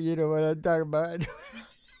AL, you know what I'm talking about.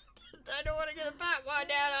 I don't want to get a fat one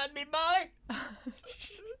down on me, boy.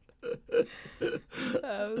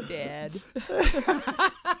 Oh, Dad.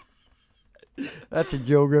 That's a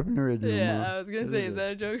Joe Griffin original. Yeah, Mom. I was gonna say, is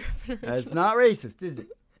that a joke? It's not racist, is it?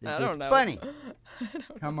 It's I just don't know. funny. I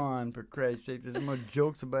don't Come on, for Christ's sake. There's more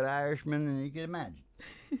jokes about Irishmen than you can imagine.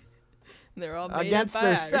 They're all made Against up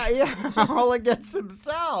by Irish. yeah, all against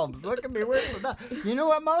themselves. Look at me working with that. You know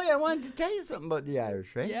what, Molly? I wanted to tell you something about the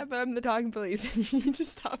Irish, right? Yeah, but I'm the talking police, and you need to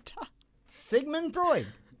stop talking. Sigmund Freud.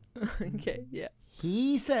 Okay, yeah.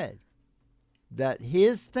 He said that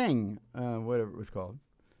his thing, whatever it was called,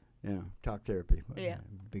 talk therapy. Yeah.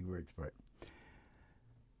 Big words for it.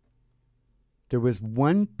 There was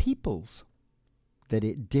one people's that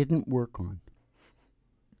it didn't work on.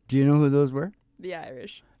 Do you know who those were? The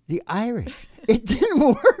Irish. The Irish. It didn't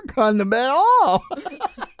work on them at all.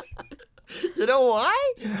 You know why?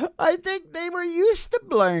 I think they were used to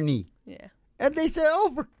Blarney. Yeah. And they said,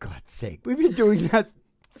 oh, for God's sake, we've been doing that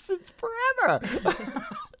since forever.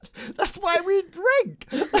 That's why we drink.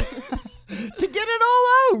 To get it all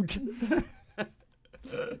out.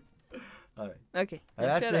 All right. Okay.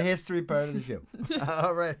 That's shut the up. history part of the show.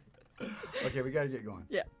 All right. Okay, we got to get going.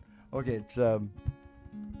 Yeah. Okay, it's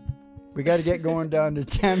we got to get going down to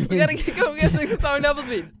Tammy. We gotta get going. We gotta sing the song double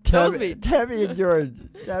speed. Double speed. Tammy and George.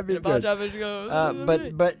 Tammy and George.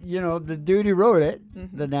 But the dude who wrote it,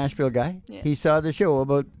 the Nashville guy, Yeah. he saw the show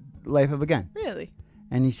about Life of a Gun. Really?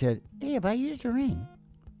 And he said, hey, if I used a ring,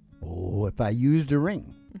 if I used a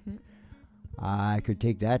ring, I could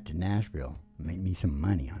take that to Nashville and make me some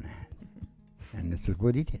money on that. And this is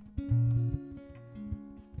what he did.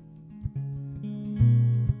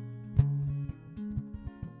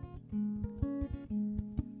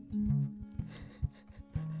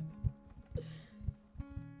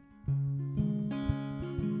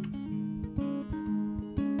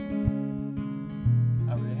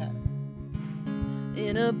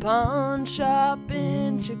 In a pawn shop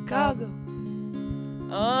in Chicago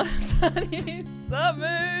on a sunny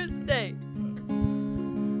summer's day,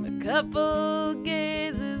 a couple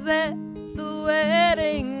gazes at the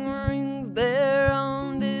wedding rings there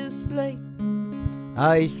on display.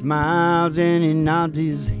 He smiles and he nods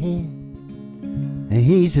his head, and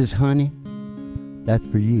he says, honey, that's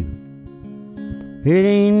for you. It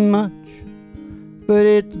ain't much, but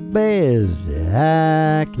it's the best that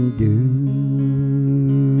I can do.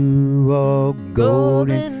 Oh,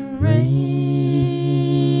 golden ring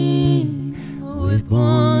with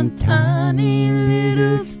one tiny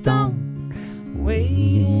little stone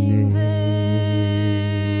waiting there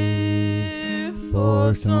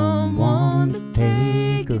for someone to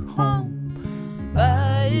take her home.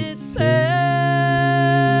 By itself,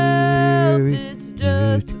 it's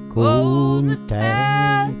just a cold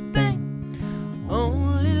metallic thing.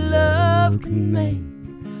 Only love can make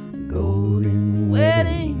a golden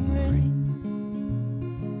wedding ring.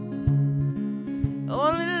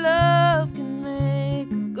 Only love can make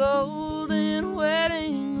a golden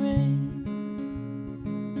wedding ring.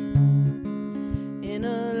 In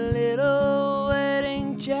a little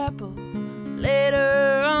wedding chapel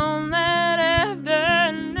later on that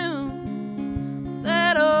afternoon,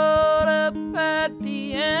 that old upright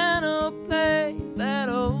piano plays that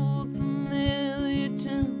old familiar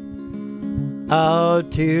tune. All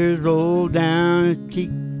tears roll down his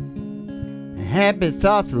cheeks, and happy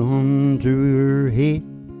thoughts run through her head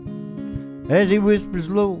as he whispers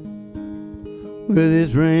low with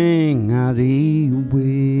his ring how the wedding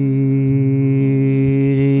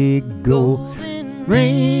go. Golden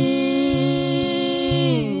ring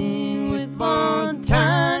with one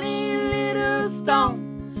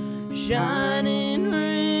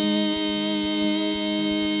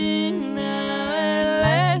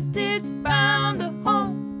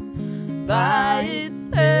by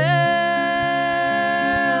itself.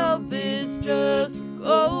 It's just a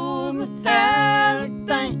gold metallic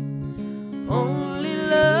thing. Only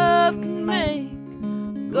love can make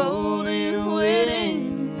a golden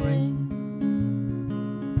wedding ring.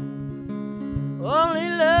 Only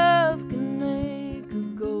love can make a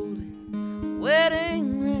golden wedding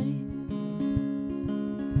ring.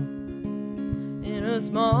 In a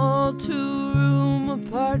small 2-room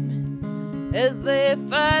apartment, as they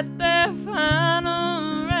fight their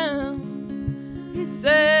final round, he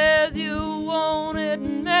says you won't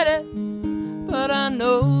admit it, but I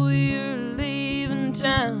know you're leaving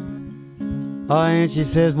town. Oh, and she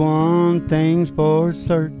says one thing's for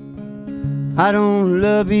certain, I don't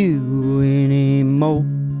love you anymore.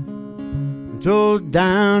 So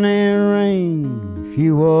down in rain,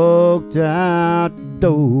 she walked out the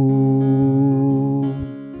door.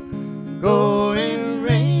 Golden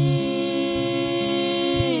rain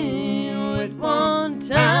with one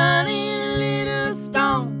tiny little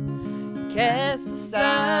stone cast aside,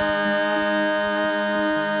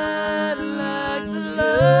 like the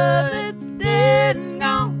love that's dead and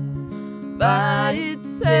gone by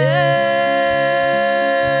itself.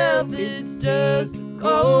 It's just a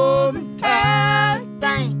cold metallic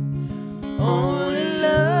thing. Only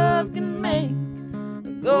love can make a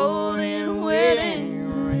golden wedding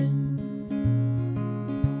ring.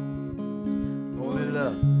 Only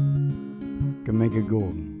love can make a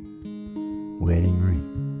golden wedding ring.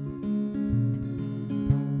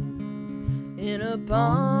 In a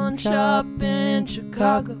pawn shop in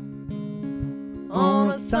Chicago,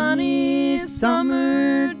 on a sunny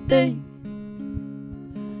summer day,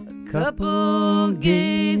 a couple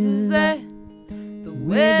gazes at the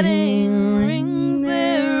wedding rings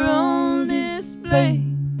there on display.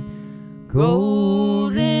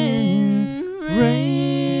 Golden rain.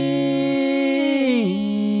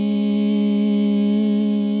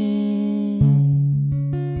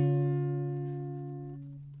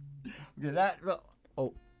 Did that?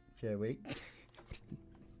 Oh, shall I wait?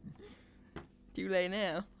 Too late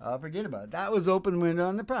now. I'll forget about it. That was Open Window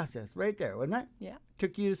on the Process right there, wasn't it? Yeah.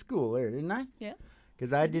 Took you to school there, didn't I? Yeah.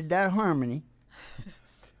 Because I did that harmony.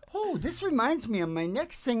 Oh, this reminds me of my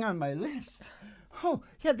next thing on my list. Oh,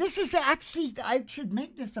 yeah, this is actually, I should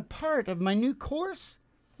make this a part of my new course.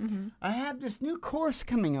 Mm-hmm. I have this new course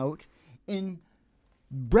coming out in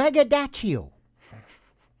braggadocio.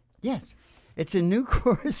 Yes, it's a new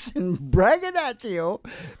course in braggadocio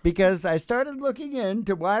because I started looking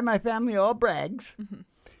into why my family all brags, Mm-hmm.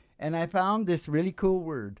 and I found this really cool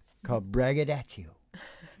word called braggadocio.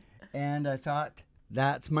 And I thought,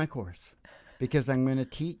 that's my course because I'm going to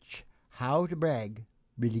teach how to brag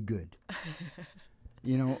really good.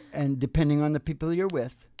 You know, and depending on the people you're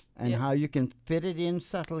with and Yep. how you can fit it in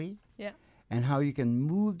subtly. Yeah. And how you can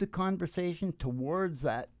move the conversation towards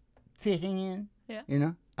that fitting in. Yeah. You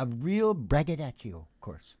know, a real braggadocio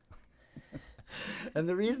course. And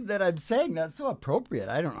the reason that I'm saying that's so appropriate,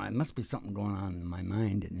 I don't know, it must be something going on in my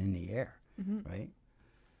mind and in the air, Mm-hmm. right?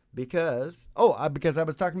 Because I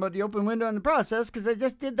was talking about the Open Window in the Process because I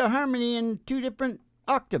just did the harmony in 2 different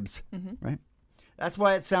octaves, Mm-hmm. right? That's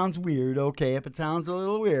why it sounds weird, okay, if it sounds a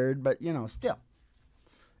little weird, but, you know, still.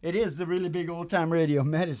 It is the really big old-time radio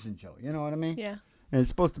medicine show, you know what I mean? Yeah. And it's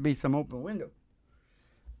supposed to be some open window.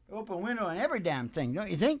 Open window on every damn thing,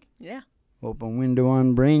 don't you think? Yeah. Open window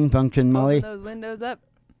on brain function, Molly. Open those windows up.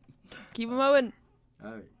 Keep them open.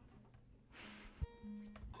 All right.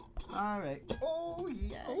 All right. Oh,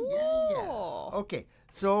 yeah. Oh. Okay,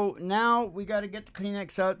 so now we got to get the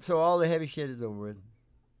Kleenex out so all the heavy shit is over with.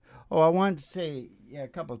 Oh, I wanted to say, a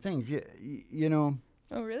couple of things. You know,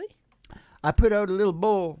 Oh, really? I put out a little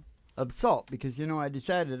bowl of salt because, you know, I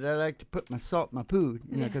decided I like to put my salt in my food,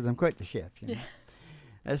 you know, Yeah. because I'm quite the chef, you know. Yeah.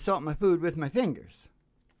 I salt my food with my fingers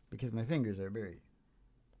because my fingers are very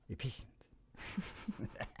efficient.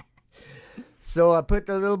 So I put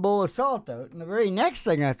the little bowl of salt out, and the very next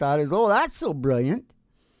thing I thought is, oh, that's so brilliant.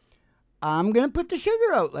 I'm going to put the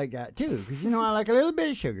sugar out like that, too, because, you know, I like a little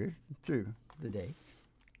bit of sugar through the day.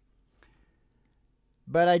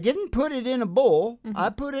 But I didn't put it in a bowl. Mhm.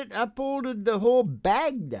 I folded the whole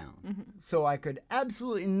bag down. Mhm. So I could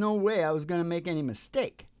absolutely no way I was going to make any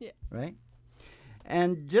mistake. Yeah. Right?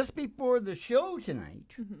 And just before the show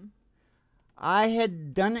tonight, Mhm. I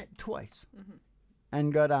had done it twice Mhm.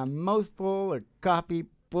 and got a mouthful of coffee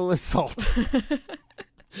full of salt.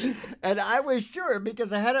 And I was sure,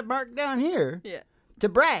 because I had it marked down here, Yeah. to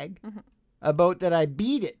brag Mhm. about that I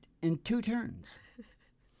beat it in 2 turns.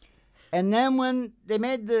 And then when I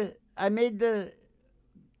made the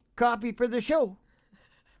copy for the show,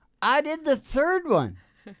 I did the 3rd one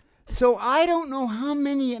So I don't know how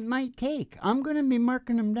many it might take. I'm going to be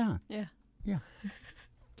marking them down. Yeah. Yeah.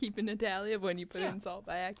 Keeping a tally of when you put in salt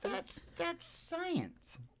by accident. That's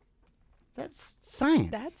science. That's science.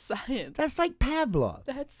 That's science. That's like Pavlov.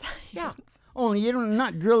 That's science. Yeah. Only you're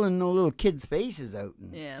not drilling no little kids' faces out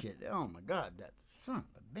and shit. Oh my God, that son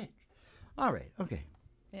of a bitch. All right, okay.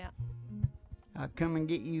 Yeah. I'll come and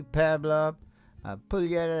get you, Pavlov. I'll pull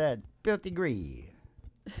you out of that filthy grave.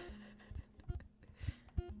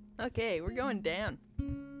 Okay, we're going down.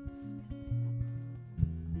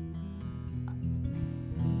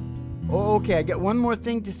 Oh, okay, I got one more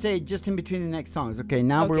thing to say just in between the next songs. Okay,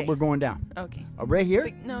 now Okay. we're going down. Okay. Right here?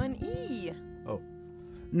 No, an E. Oh.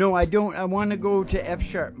 No, I don't. I want to go to F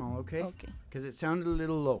sharp, Mo, okay? Okay. Because it sounded a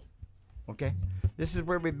little low. Okay? This is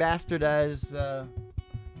where we bastardize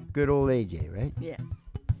good old AJ, right? Yeah.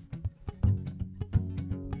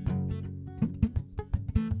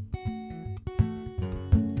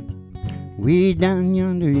 Way down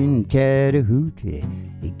yonder in Chattahoochee,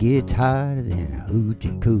 it gets hotter than a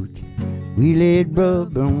hoochie coochie. We laid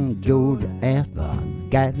rubber on Georgia asphalt,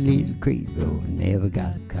 got a little crazy, bro, never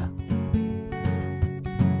got caught.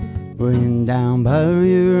 Went down by the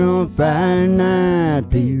river on Friday night,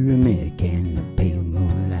 pyramid and the pale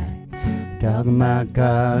moonlight. Talking about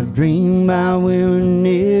cars, dream about women,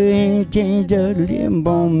 never any change of the living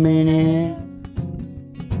born minute.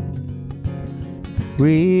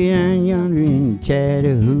 Way down yonder in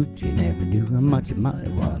Chattahoochee, never knew how much money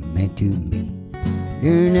was meant to me.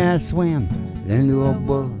 Learned how to swim, learned to walk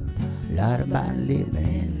was, a lot about living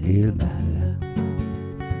and a little about love.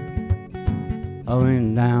 I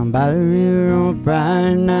went down by the river on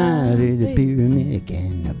Friday night to the pyramid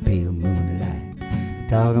and the pale moonlight.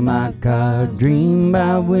 Talking about cars, dream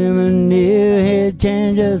about women, never had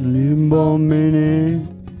chance of living for a minute.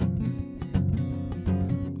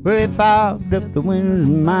 Well, it fogged up the windows of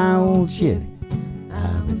my old Chevy.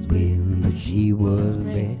 I was with her, but she wasn't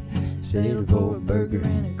there. Settled for a burger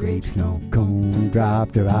and a grape snow cone.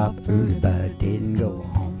 Dropped her off early, but didn't go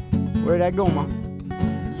home. Where'd I go, Mom?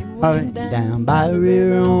 I went down by the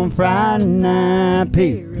river on Friday night,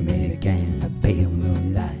 pyramid and the pale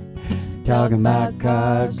moonlight. Talking about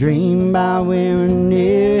cars, dream about women,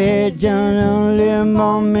 never had John on a little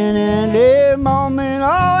moment,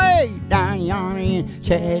 oh, hey, down yonder in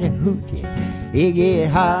Chattahoochee. It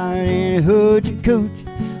get hot in a hoochie coochie.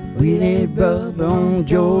 We laid rubber on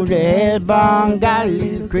Georgia asphalt, got a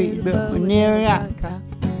little crazy, but we never got caught.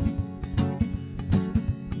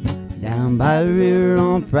 Down by the river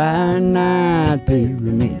on Friday night,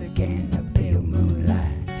 pyramid and the pale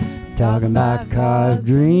moonlight. Talking about cars,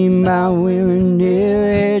 dream about women,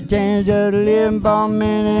 never had chance of living for a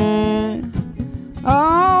minute.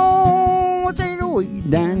 Oh, take the way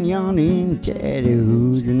down yonder in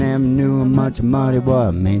Chattahoochee, never knew how much money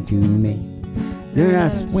was meant to me. Learn how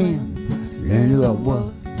to swim, learn who I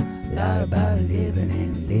was, a lot about living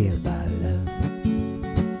and live by love.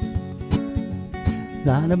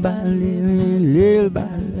 Lot about living and live by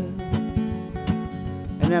love.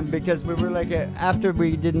 And then because we were like, after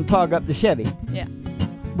we didn't fog up the Chevy, Yeah.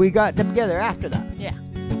 we got together after that. Yeah.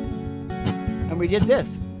 And we did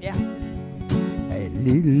this. Yeah. A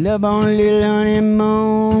little love on a little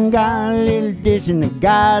honeymoon, got a little dish and I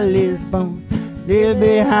got a little spoon. Little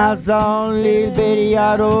bitty house all, little bitty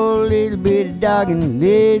auto, little bitty dog and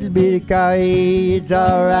little bitty car. Hey, it's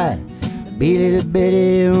alright. Be little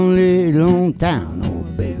bitty on little hometown,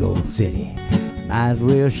 old big old city. Might as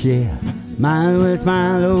well share, might as well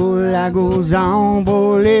smile, oh, life goes on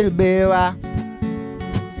for a little bit while.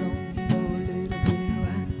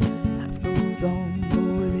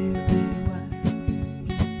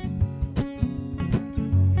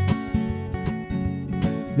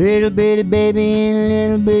 Little bitty baby in a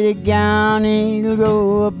little bitty gown, it'll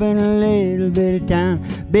go up in a little bitty town.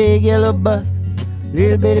 Big yellow bus,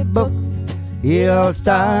 little bitty books, it all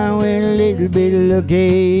started with a little bitty look.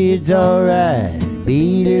 Hey, it's alright,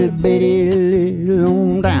 be little bitty little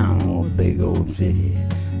hometown, or big old city.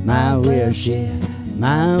 Might well share,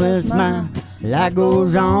 might well smile, life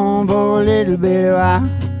goes on for a little bit while.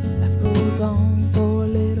 Life goes on for a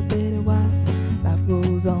little bit while. Life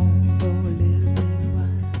goes on.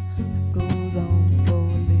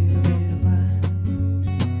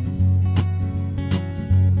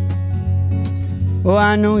 Oh,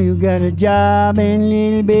 I know you got a job and a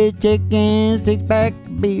little bit of chicken, 6-pack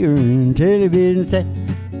of beer and television set.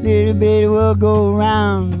 Little bit will go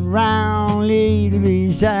round, round, little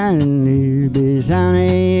bit sound, little bit sound.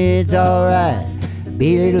 Hey, it's alright.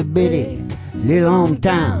 Be little bitty, little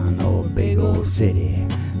hometown, or big old city.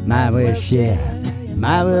 Might well share,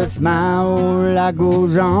 might well smile, life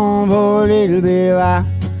goes on for a little bit while.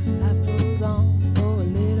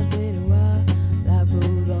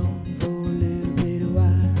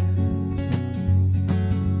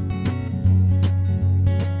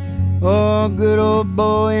 good old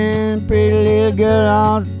boy and pretty little girl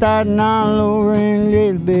all starting all over in a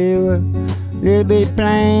little bit of work. Little bitty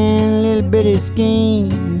plan, little bitty scheme.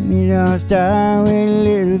 You don't start with a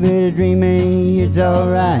little bit of dreaming. It's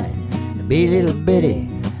alright to be little bitty,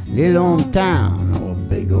 little old town or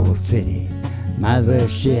big old city. Might as well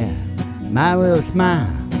share, might as well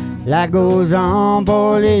smile. Life goes on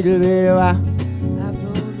for a little bit of while. Life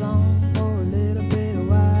goes on for a little bit of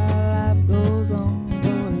while. Life goes on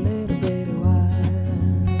for a little bit of while.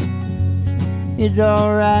 It's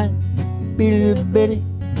alright, be little bitty,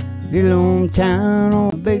 little old town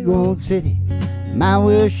or big old city. Might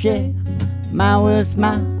well share, might well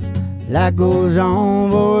smile. Life goes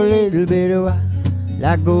on for a little bit of while.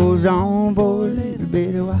 Life goes on for a little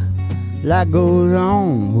bit of while. Life goes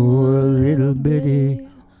on for a little bitty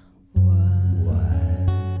while.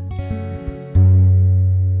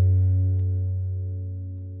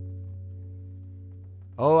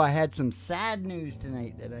 Oh, I had some sad news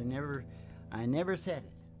tonight that I never said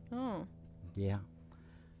it. Oh. Yeah.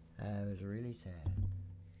 I was really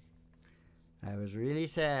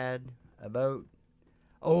sad about...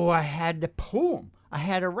 Oh, I had the poem. I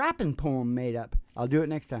had a rapping poem made up. I'll do it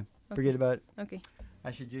next time. Okay. Forget about it. Okay.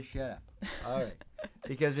 I should just shut up. All right.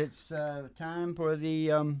 Because it's time for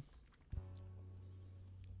the...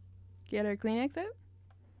 Get our Kleenex out?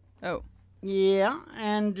 Oh. Yeah,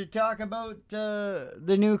 and to talk about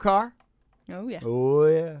the new car. Oh, yeah. Oh,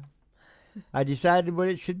 yeah. I decided what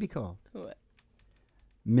it should be called. What?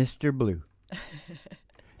 Mr. Blue.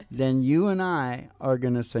 Then you and I are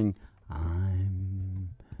going to sing, I'm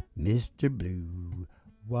Mr. Blue.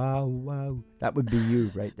 Wow, wow. That would be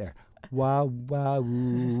you right there. Wow, wow.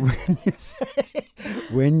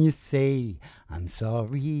 When you say, I'm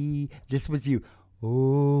sorry. This was you.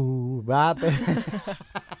 Oh, Robert.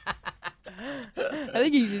 I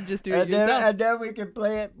think you should just do it yourself. And then we can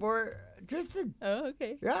play it for Tristan. Oh,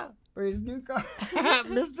 okay. Yeah, for his new car.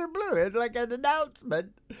 Mr. Blue. It's like an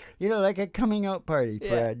announcement. You know, like a coming out party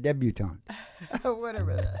for a debutante.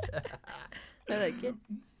 Whatever that. I like it.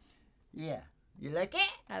 Yeah. You like it?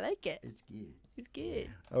 I like it. It's good. It's good.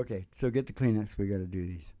 Okay, so get the Kleenex. We got to do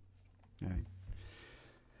these. All right.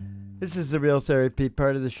 This is the real therapy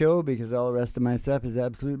part of the show because all the rest of my stuff is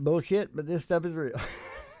absolute bullshit, but this stuff is real.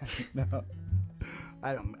 No.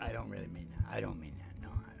 I don't really mean that. I don't mean that. No,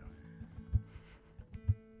 I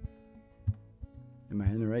don't. Am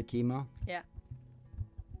I in the right key, Ma? Yeah.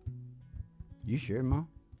 You sure, Ma?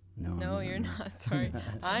 No, you're not. Sorry.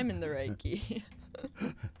 I'm in the right key.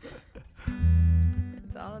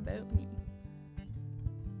 It's all about me.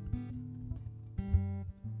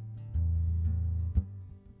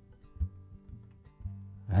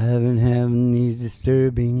 I've been having these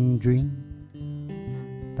disturbing dreams.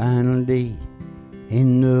 Final day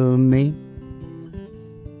in the May.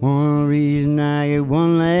 One reason I get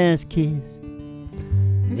one last kiss.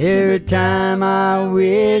 Every time I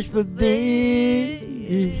wish for thee.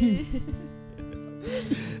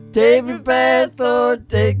 Take me fast or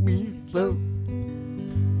take me slow.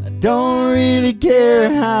 I don't really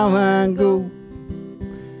care how I go.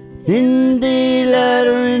 In the daylight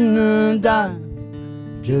or in the dark.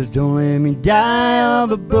 Just don't let me die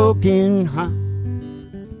of a broken heart.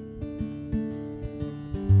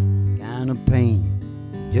 Kind of pain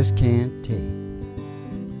just can't take.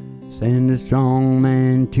 Send a strong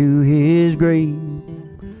man to his grave.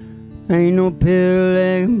 Ain't no pill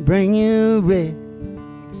that can bring you rest.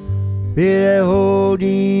 Feel that hole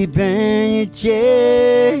deep in your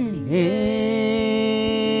chest.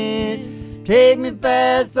 Take me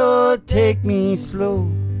fast or take me slow.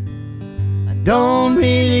 I don't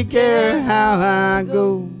really care how I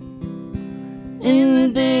go. In the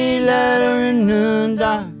daylight or in the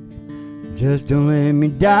dark. Just don't let me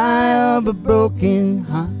die of a broken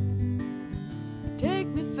heart. Take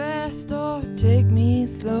me fast or take me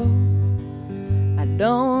slow. I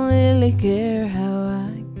don't really care how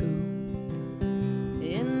I go.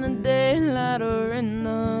 In the daylight or in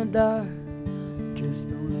the dark. Just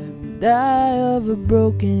don't let me die of a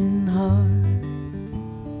broken heart.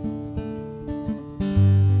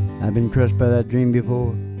 I've been crushed by that dream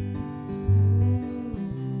before.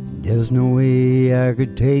 There's no way I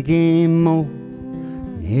could take any more.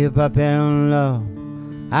 If I fell in love,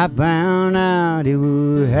 I found out it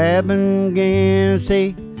would happen again.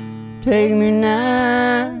 Say, take me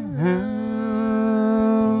now.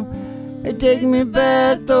 Hey, take me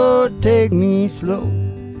fast or take me slow.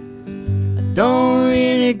 I don't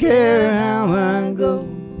really care how I go.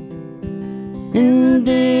 In the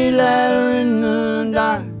daylight or in the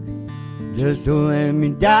dark. Just don't let me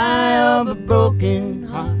die of a broken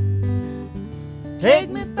heart. Take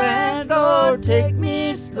me fast or take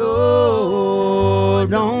me slow.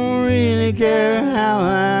 Don't really care how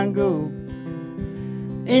I go.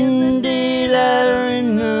 In the daylight or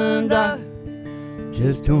in the dark.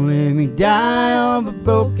 Just don't let me die of a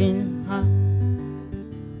broken heart.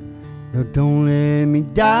 No, don't let me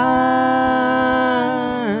die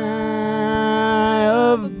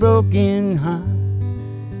of a broken heart.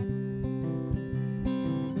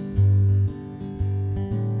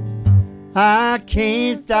 I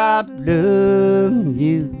can't stop loving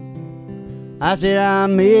you. I said I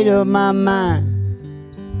made up my mind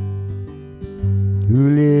to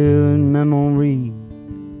live in memory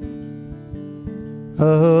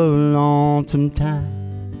of a lonesome time.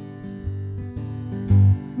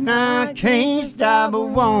 I can't stop but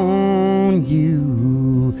want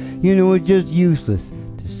you. You know it's just useless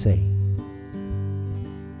to say.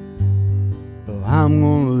 So I'm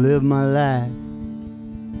gonna live my life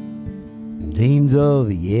in dreams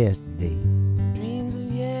of yesterday. Dreams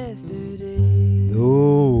of yesterday.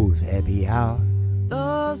 Those happy hours.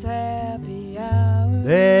 Those happy hours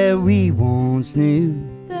That we once knew.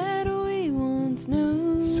 that we once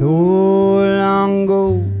knew. So long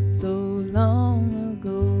ago. So long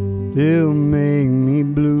ago. Still make me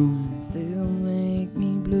blue. Still make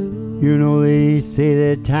me blue. You know they say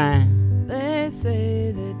that time They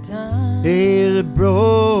say that time is a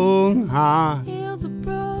broken heart. heals a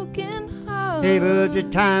broken heart. Hey, but the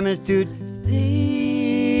time has stood still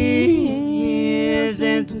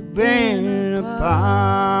since we've been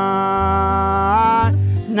apart.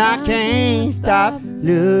 And I can't stop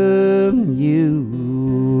loving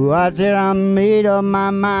you. I said I made up my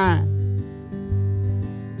mind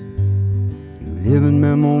to live in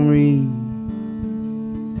memory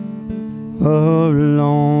of a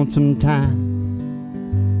lonesome time.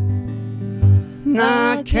 And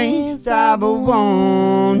I can't stop but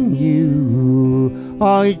want you.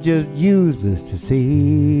 Oh, it's just useless to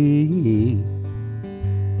say.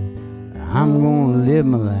 I'm gonna live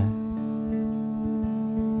my life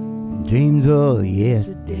in dreams of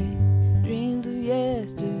yesterday. Dreams of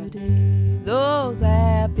yesterday. Those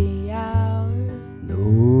happy hours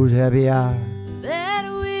Those happy hours that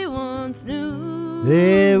we once knew.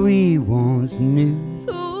 that we once knew.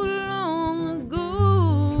 So long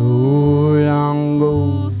ago. So long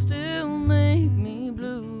ago. Still make me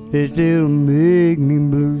blue. They still make me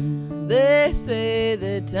blue. They say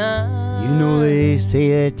that time. You know they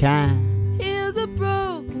say that time Heals a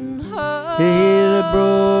broken heart. is a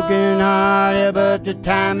broken heart, yeah, but the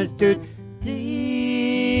time has stood still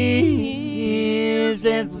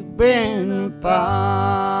since we've been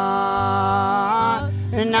apart.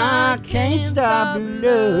 And I can't stop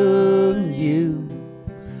loving you.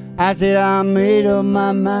 I said I made up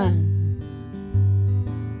my mind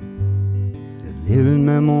to live in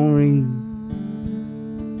memory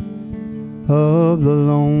of the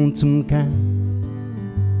lonesome kind.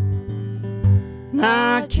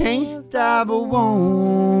 I can't stop but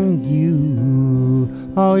want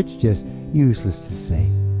you. Oh, it's just useless to say.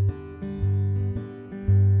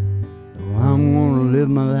 So I'm gonna live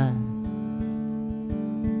my life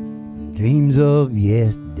in dreams of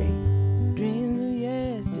yesterday. Dreams of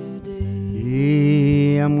yesterday.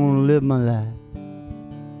 Yeah, I'm gonna live my life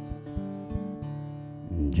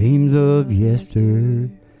in dreams of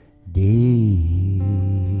yesterday.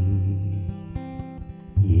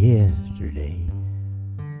 Yesterday.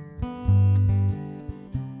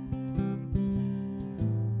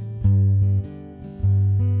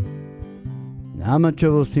 Now my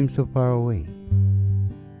trouble seems so far away.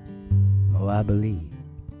 Oh, I believe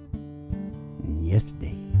in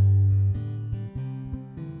yesterday.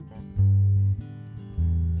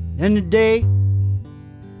 And the day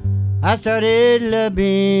I started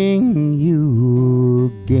loving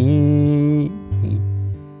you again,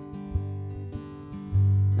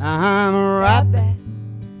 now I'm right back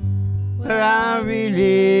where I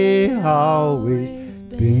really always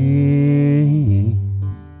been.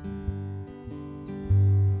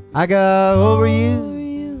 I got over you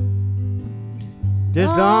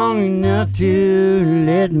just long enough to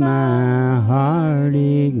let my heart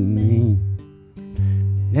ache me.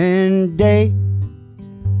 And the day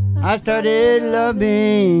I started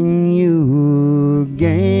loving you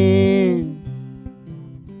again,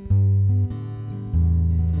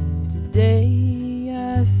 Today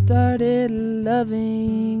I started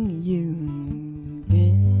loving you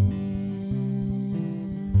again.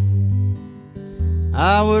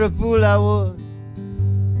 I was a fool, I was,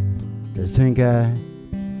 to think I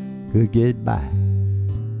could get by.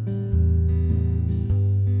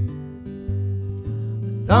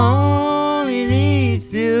 With only these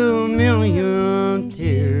few million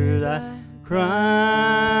tears I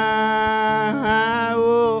cry.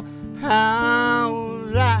 Oh, how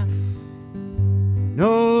was I?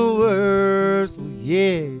 No worse was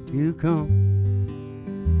yet to come.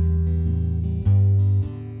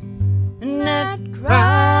 And that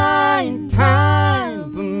crying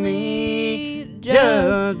time for me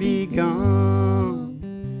just begun.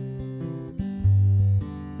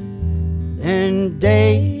 And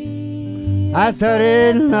day I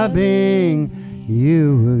started loving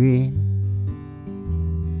you again.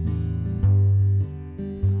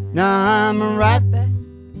 Now I'm right back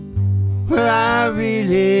where I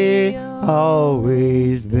really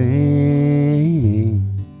always been.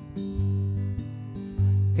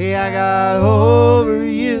 Hey, I got over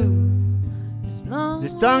you just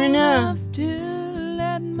long enough to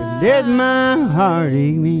let let my heart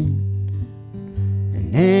ache me.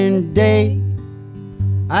 And then day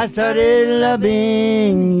I started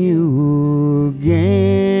loving you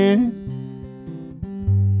again.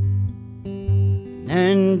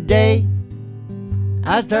 And day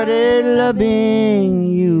I started loving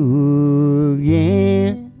you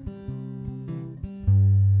again.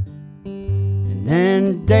 And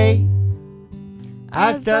then day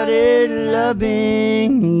I started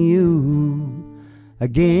loving you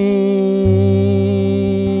again.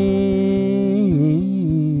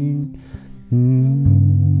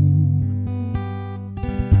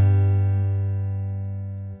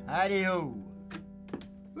 Howdy-ho.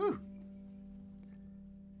 Woo.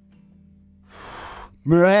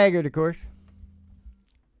 Merle Haggard, of course.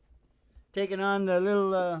 Taking on the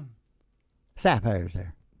little sapphires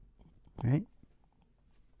there. Right?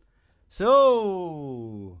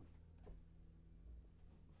 So,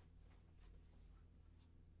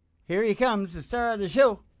 here he comes, the star of the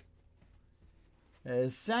show.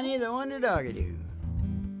 Sonny the Wonder Doggadoo.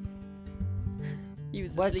 He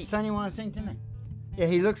was What asleep. Sonny want to sing tonight? Yeah,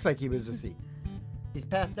 he looks like he was asleep. He's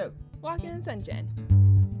passed out. Walking in the sunshine.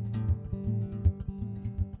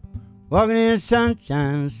 Walking in the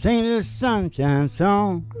sunshine, singing the sunshine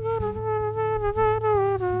song.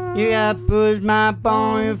 You got to put a smile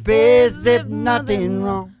on your face if nothing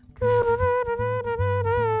wrong.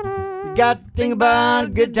 You got to think about a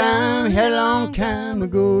good time we had a long time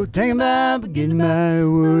ago. Think about forgetting my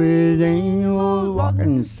worries and you walking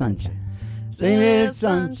in the sunshine, singing the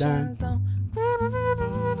sunshine song.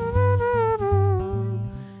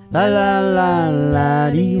 La la la la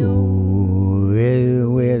dee oh,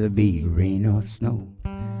 whether it be rain or snow,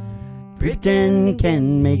 pretend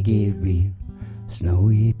can make it real.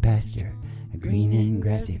 Snowy pasture, a green and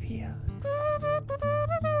grassy field.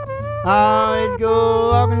 Oh, let's go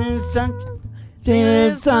walking in the sunshine, singing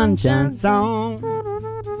the sunshine song.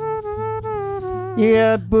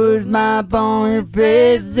 Yeah, put a smile on your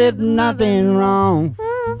face if nothing wrong.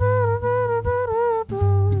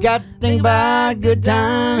 You got to think about a good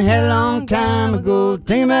time had a long time ago.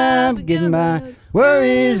 Think about forgetting my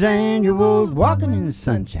worries and your woes. Walking in the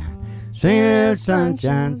sunshine, singing the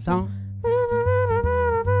sunshine song.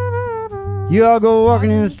 You all go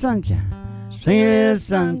walking in the sunshine, singing the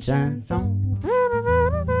sunshine song.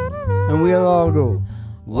 And we'll all go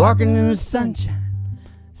walking in the sunshine,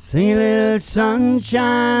 singing the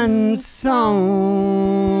sunshine song.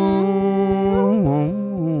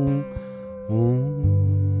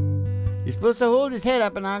 You're supposed to hold his head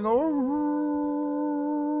up and I go.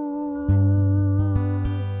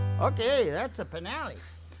 Okay, that's a finale.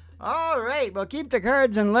 All right, well, keep the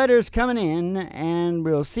cards and letters coming in, and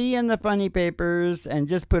we'll see you in the funny papers, and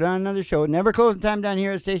just put on another show. Never closing time down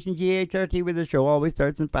here at station GHRT with the show. Always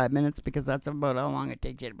starts in 5 minutes because that's about how long it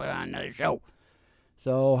takes you to put on another show.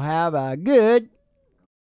 So have a good